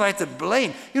crippled. You invite the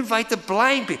lame. You invite the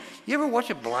blind people. You ever watch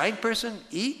a blind person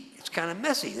eat? It's kind of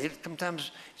messy. They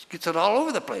sometimes gets it all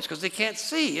over the place because they can't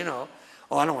see, you know.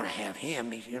 Oh, I don't want to have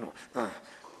him.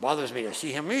 Bothers me to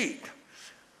see him eat.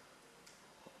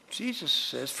 Jesus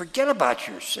says, forget about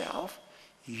yourself.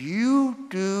 You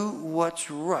do what's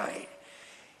right.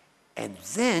 And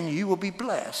then you will be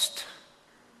blessed.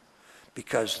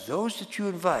 Because those that you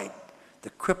invite, the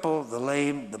crippled, the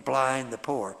lame, the blind, the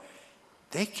poor,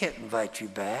 they can't invite you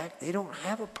back. They don't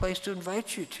have a place to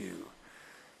invite you to.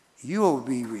 You will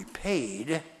be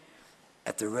repaid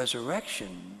at the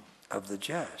resurrection of the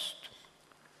just.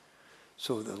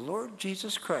 So the Lord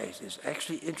Jesus Christ is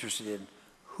actually interested in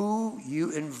who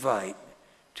you invite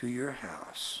to your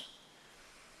house.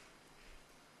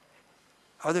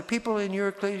 Are there people in your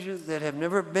ecclesia that have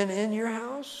never been in your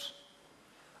house?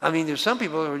 I mean, there's some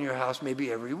people who are in your house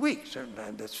maybe every week.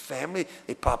 Sometimes that's family.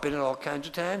 They pop in at all kinds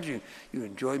of times. You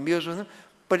enjoy meals with them.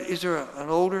 But is there an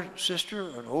older sister,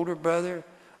 an older brother,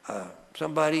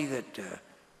 somebody that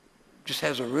just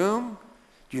has a room?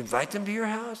 Do you invite them to your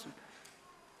house?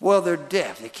 Well, they're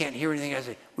deaf. They can't hear anything. I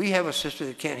say, we have a sister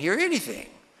that can't hear anything.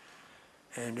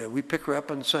 And we pick her up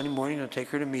on Sunday morning and take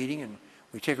her to meeting, and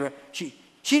we take her up. She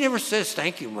never says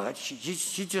thank you much.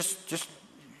 She just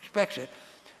expects it.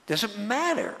 Doesn't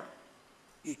matter.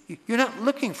 You're not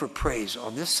looking for praise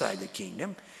on this side of the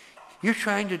kingdom. You're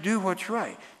trying to do what's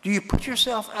right. Do you put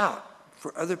yourself out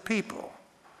for other people?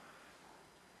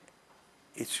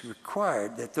 It's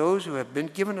required that those who have been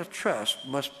given a trust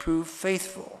must prove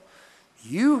faithful.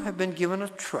 You have been given a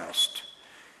trust.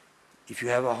 If you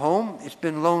have a home, it's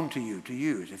been loaned to you to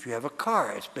use. If you have a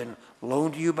car, it's been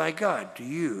loaned to you by God to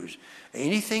use.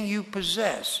 Anything you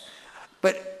possess.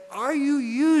 But are you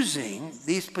using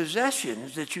these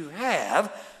possessions that you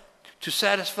have to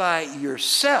satisfy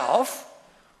yourself,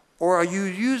 or are you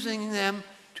using them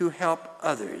to help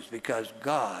others? Because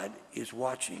God is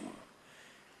watching.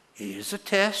 It is a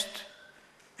test,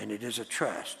 and it is a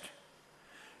trust.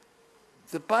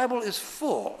 The Bible is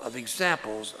full of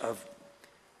examples of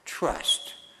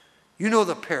trust. You know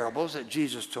the parables that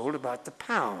Jesus told about the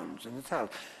pounds and the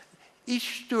talents.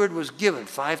 Each steward was given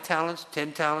 5 talents,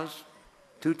 10 talents,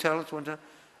 2 talents, 1 talent.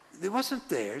 It wasn't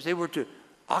theirs. They were to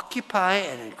occupy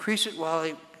and increase it while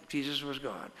Jesus was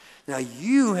gone. Now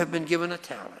you have been given a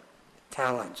talent.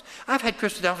 Talents. I've had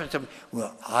Christadelphians tell me,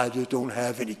 well, I just don't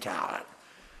have any talent.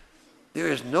 There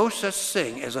is no such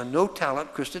thing as a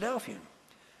no-talent Christadelphian.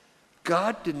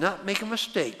 God did not make a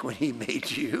mistake when he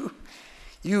made you.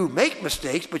 You make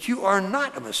mistakes, but you are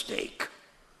not a mistake.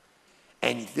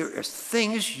 And there are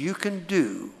things you can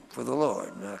do for the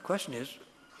Lord. Now the question is,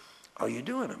 are you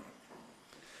doing them?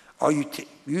 Are you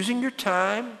using your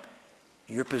time,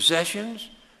 your possessions,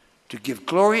 to give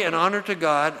glory and honor to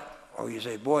God? Or you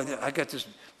say, boy, I got this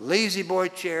lazy boy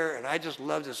chair, and I just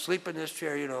love to sleep in this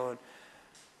chair, you know.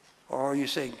 Or are you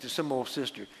saying to some old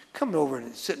sister, come over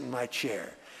and sit in my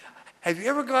chair? Have you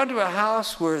ever gone to a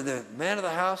house where the man of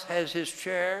the house has his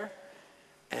chair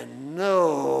and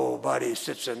nobody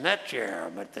sits in that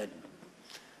chair but the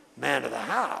man of the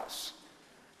house?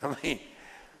 I mean,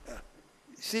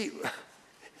 see,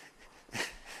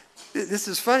 this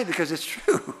is funny because it's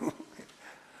true.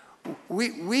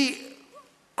 We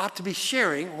ought to be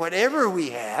sharing whatever we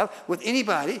have with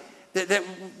anybody that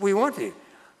we want to.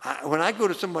 When I go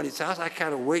to somebody's house, I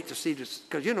kind of wait to see this,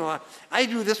 because, you know, I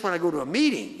do this when I go to a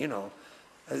meeting, you know.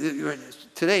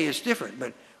 Today is different,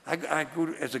 but I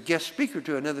go as a guest speaker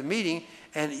to another meeting,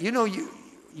 and, you know,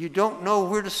 you don't know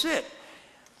where to sit.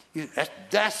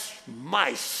 That's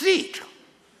my seat.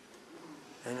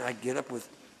 And I get up with,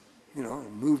 you know,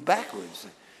 and move backwards.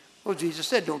 Well, Jesus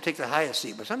said, don't take the highest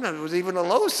seat, but sometimes it was even a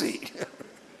low seat.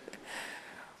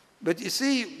 But you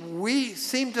see, we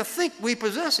seem to think we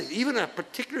possess it, even a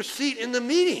particular seat in the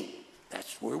meeting.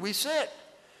 That's where we sit.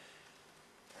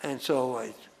 And so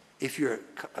if you're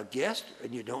a guest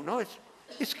and you don't know,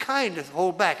 it's kind to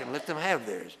hold back and let them have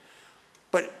theirs.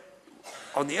 But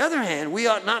on the other hand, we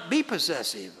ought not be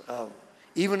possessive of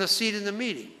even a seat in the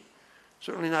meeting.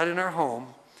 Certainly not in our home,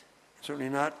 certainly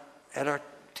not at our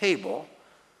table.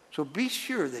 So be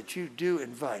sure that you do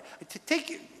invite.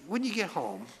 When you get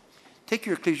home, take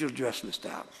your ecclesial address list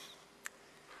out.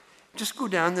 Just go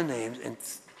down the names and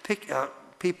pick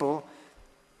out people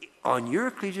on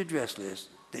your ecclesial address list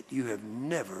that you have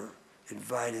never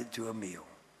invited to a meal.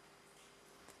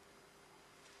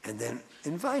 And then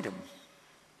invite them.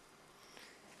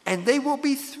 And they will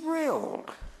be thrilled.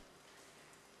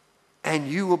 And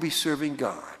you will be serving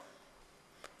God.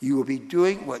 You will be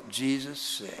doing what Jesus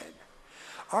said.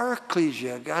 Our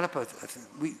ecclesia got up,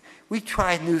 we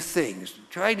tried new things,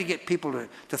 trying to get people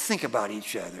to think about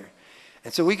each other.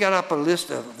 And so we got up a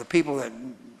list of the people that,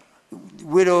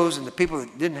 widows and the people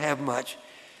that didn't have much.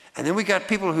 And then we got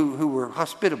people who were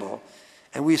hospitable.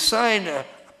 And we assigned a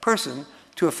person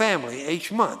to a family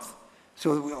each month.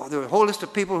 So there was a whole list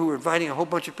of people who were inviting a whole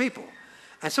bunch of people.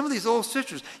 And some of these old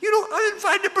sisters, you know, I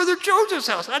invited Brother Jones's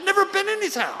house. I'd never been in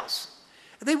his house.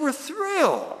 And they were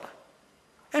thrilled.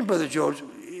 And Brother Jones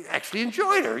actually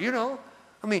enjoyed her, you know.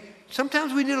 I mean,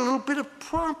 sometimes we need a little bit of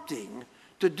prompting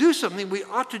to do something we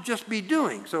ought to just be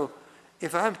doing. So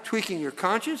if I'm tweaking your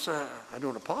conscience, I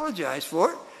don't apologize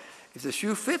for it. If the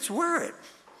shoe fits, wear it.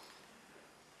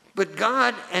 But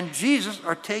God and Jesus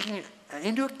are taking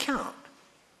into account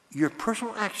your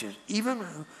personal actions, even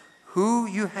who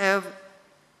you have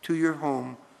to your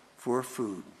home for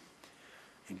food.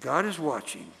 And God is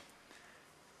watching.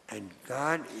 And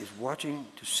God is watching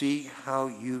to see how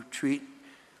you treat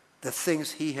the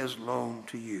things he has loaned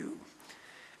to you.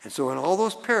 And so in all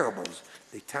those parables,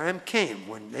 the time came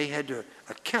when they had to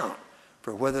account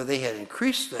for whether they had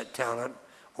increased that talent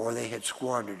or they had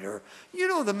squandered, or,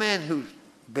 the man who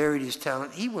buried his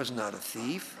talent, he was not a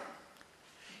thief.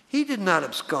 He did not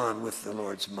abscond with the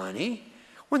Lord's money.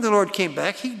 When the Lord came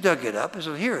back, he dug it up and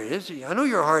said, here it is. I know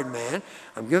you're a hard man.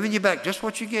 I'm giving you back just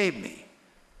what you gave me.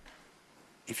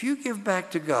 If you give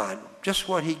back to God just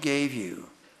what he gave you,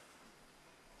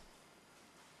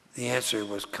 the answer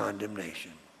was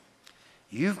condemnation.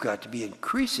 You've got to be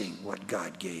increasing what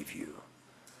God gave you.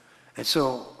 And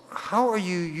so, how are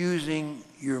you using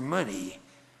your money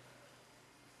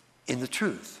in the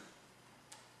truth?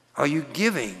 Are you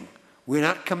giving? We're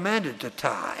not commanded to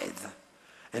tithe.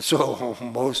 And so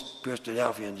most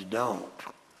Christadelphians don't.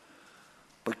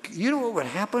 But you know what would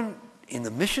happen in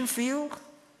the mission field?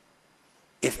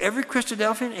 If every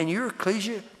Christadelphian in your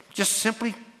ecclesia just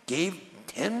simply gave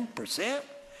 10%,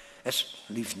 that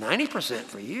leaves 90%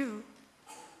 for you.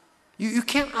 You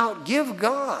can't outgive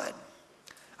God.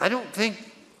 I don't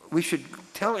think we should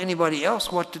tell anybody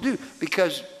else what to do,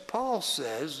 because Paul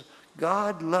says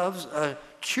God loves a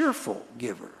cheerful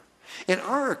giver. In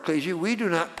our ecclesia, we do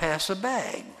not pass a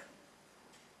bag.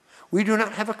 We do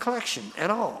not have a collection at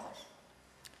all.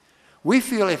 We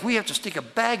feel if we have to stick a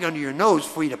bag under your nose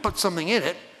for you to put something in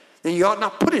it, then you ought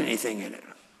not put anything in it.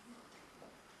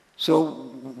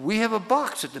 So we have a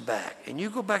box at the back, and you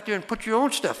go back there and put your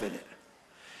own stuff in it.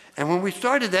 And when we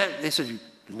started that, they said,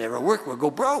 it'll never work, we'll go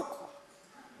broke.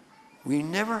 We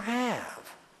never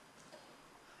have.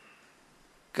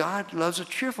 God loves a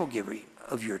cheerful giver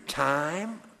of your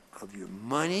time, of your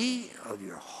money, of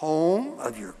your home,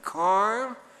 of your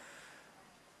car.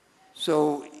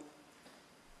 So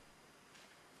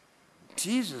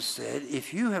Jesus said,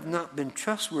 if you have not been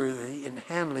trustworthy in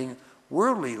handling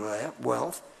worldly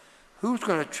wealth, who's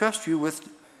going to trust you with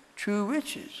true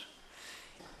riches?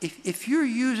 If you're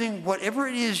using whatever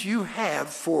it is you have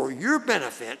for your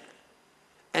benefit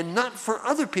and not for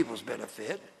other people's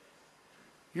benefit,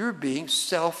 you're being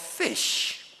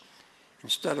selfish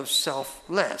instead of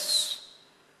selfless.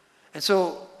 And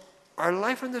so our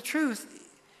life in the truth,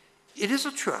 it is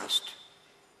a trust.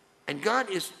 And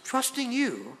God is trusting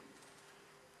you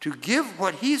to give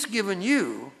what he's given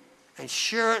you and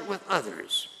share it with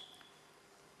others.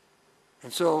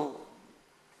 And so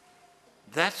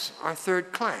that's our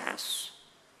third class.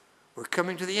 We're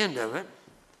coming to the end of it.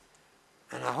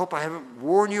 And I hope I haven't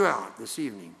worn you out this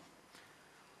evening.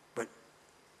 But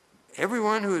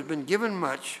everyone who has been given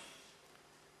much,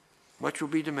 much will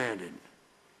be demanded.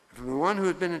 From the one who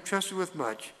has been entrusted with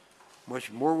much,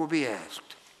 much more will be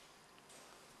asked.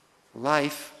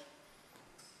 Life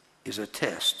is a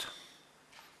test.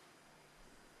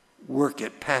 Work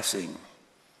at passing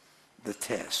the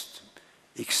test.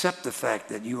 Accept the fact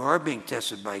that you are being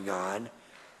tested by God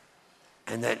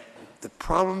and that the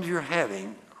problems you're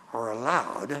having are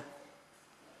allowed,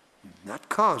 not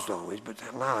caused always, but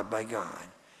allowed by God.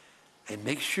 And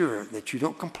make sure that you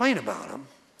don't complain about them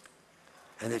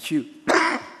and that you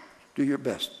do your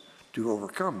best to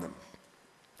overcome them.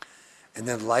 And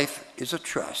then life is a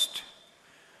trust.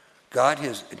 God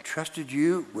has entrusted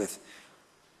you with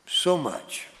so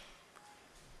much.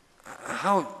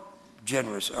 How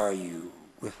generous are you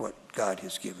with what God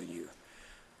has given you?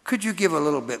 Could you give a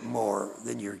little bit more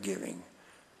than you're giving?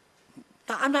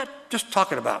 Now, I'm not just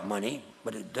talking about money,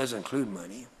 but it does include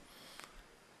money.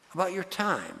 About your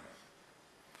time.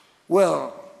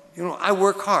 Well, I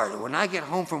work hard. When I get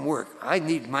home from work, I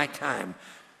need my time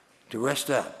to rest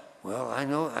up. Well, I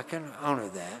know I can honor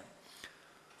that.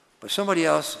 But somebody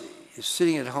else is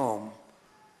sitting at home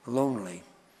lonely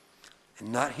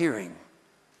and not hearing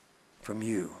from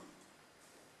you.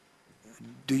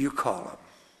 Do you call them?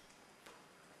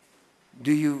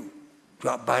 Do you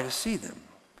drop by to see them?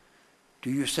 Do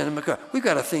you send them a card? We've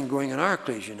got a thing going in our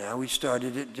ecclesia now. We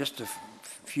started it just a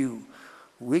few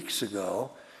weeks ago,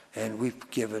 and we've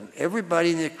given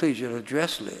everybody in the ecclesia an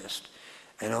address list.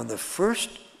 And on the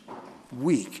first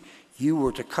week, you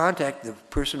were to contact the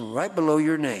person right below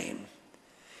your name.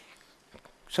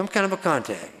 Some kind of a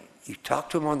contact. You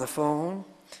talk to them on the phone,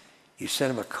 you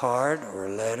send them a card or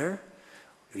a letter,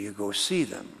 or you go see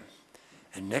them.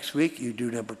 And next week you do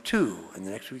number 2, and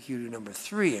the next week you do number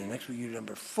 3, and the next week you do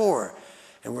number 4.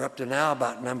 And we're up to now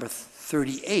about number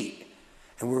 38.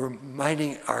 And we're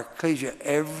reminding our ecclesia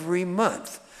every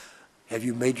month. Have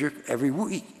you made every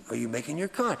week, are you making your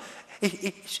card?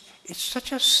 It's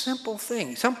such a simple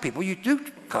thing. Some people you do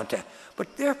contact,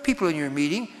 but there are people in your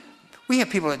meeting. We have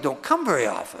people that don't come very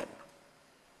often.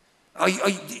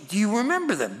 Do you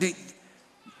remember them?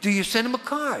 Do you send them a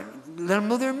card? Let them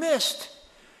know they're missed.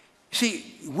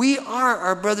 See, we are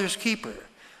our brother's keeper.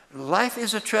 Life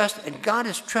is a trust, and God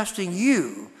is trusting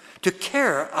you to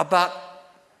care about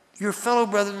your fellow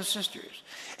brothers and sisters.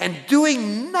 And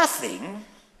doing nothing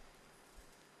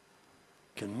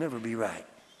can never be right.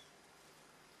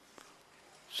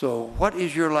 So what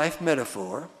is your life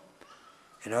metaphor?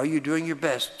 And are you doing your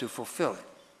best to fulfill it?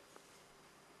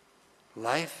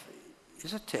 Life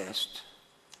is a test,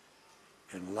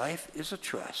 and life is a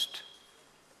trust.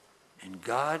 And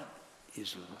God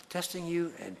is testing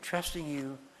you and trusting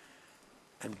you.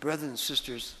 And brothers and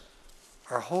sisters,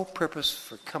 our whole purpose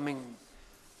for coming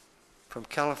from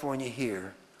California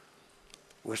here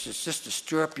was just to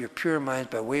stir up your pure minds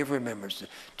by way of remembrance,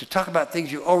 to talk about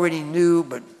things you already knew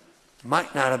but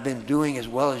might not have been doing as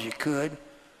well as you could.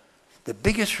 The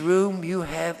biggest room you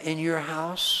have in your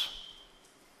house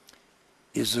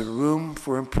is a room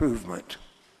for improvement.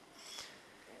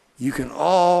 You can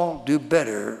all do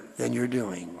better than you're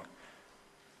doing.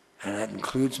 And that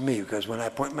includes me, because when I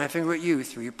point my finger at you,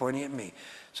 you're pointing at me.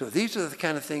 So these are the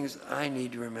kind of things I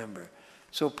need to remember.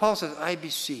 So Paul says, I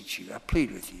beseech you, I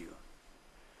plead with you,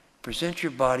 present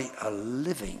your body a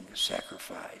living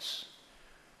sacrifice,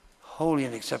 holy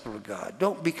and acceptable to God.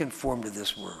 Don't be conformed to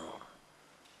this world,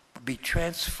 but be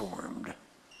transformed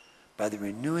by the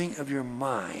renewing of your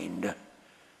mind,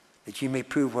 that you may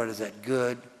prove what is that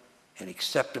good and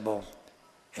acceptable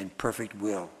and perfect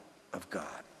will of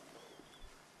God.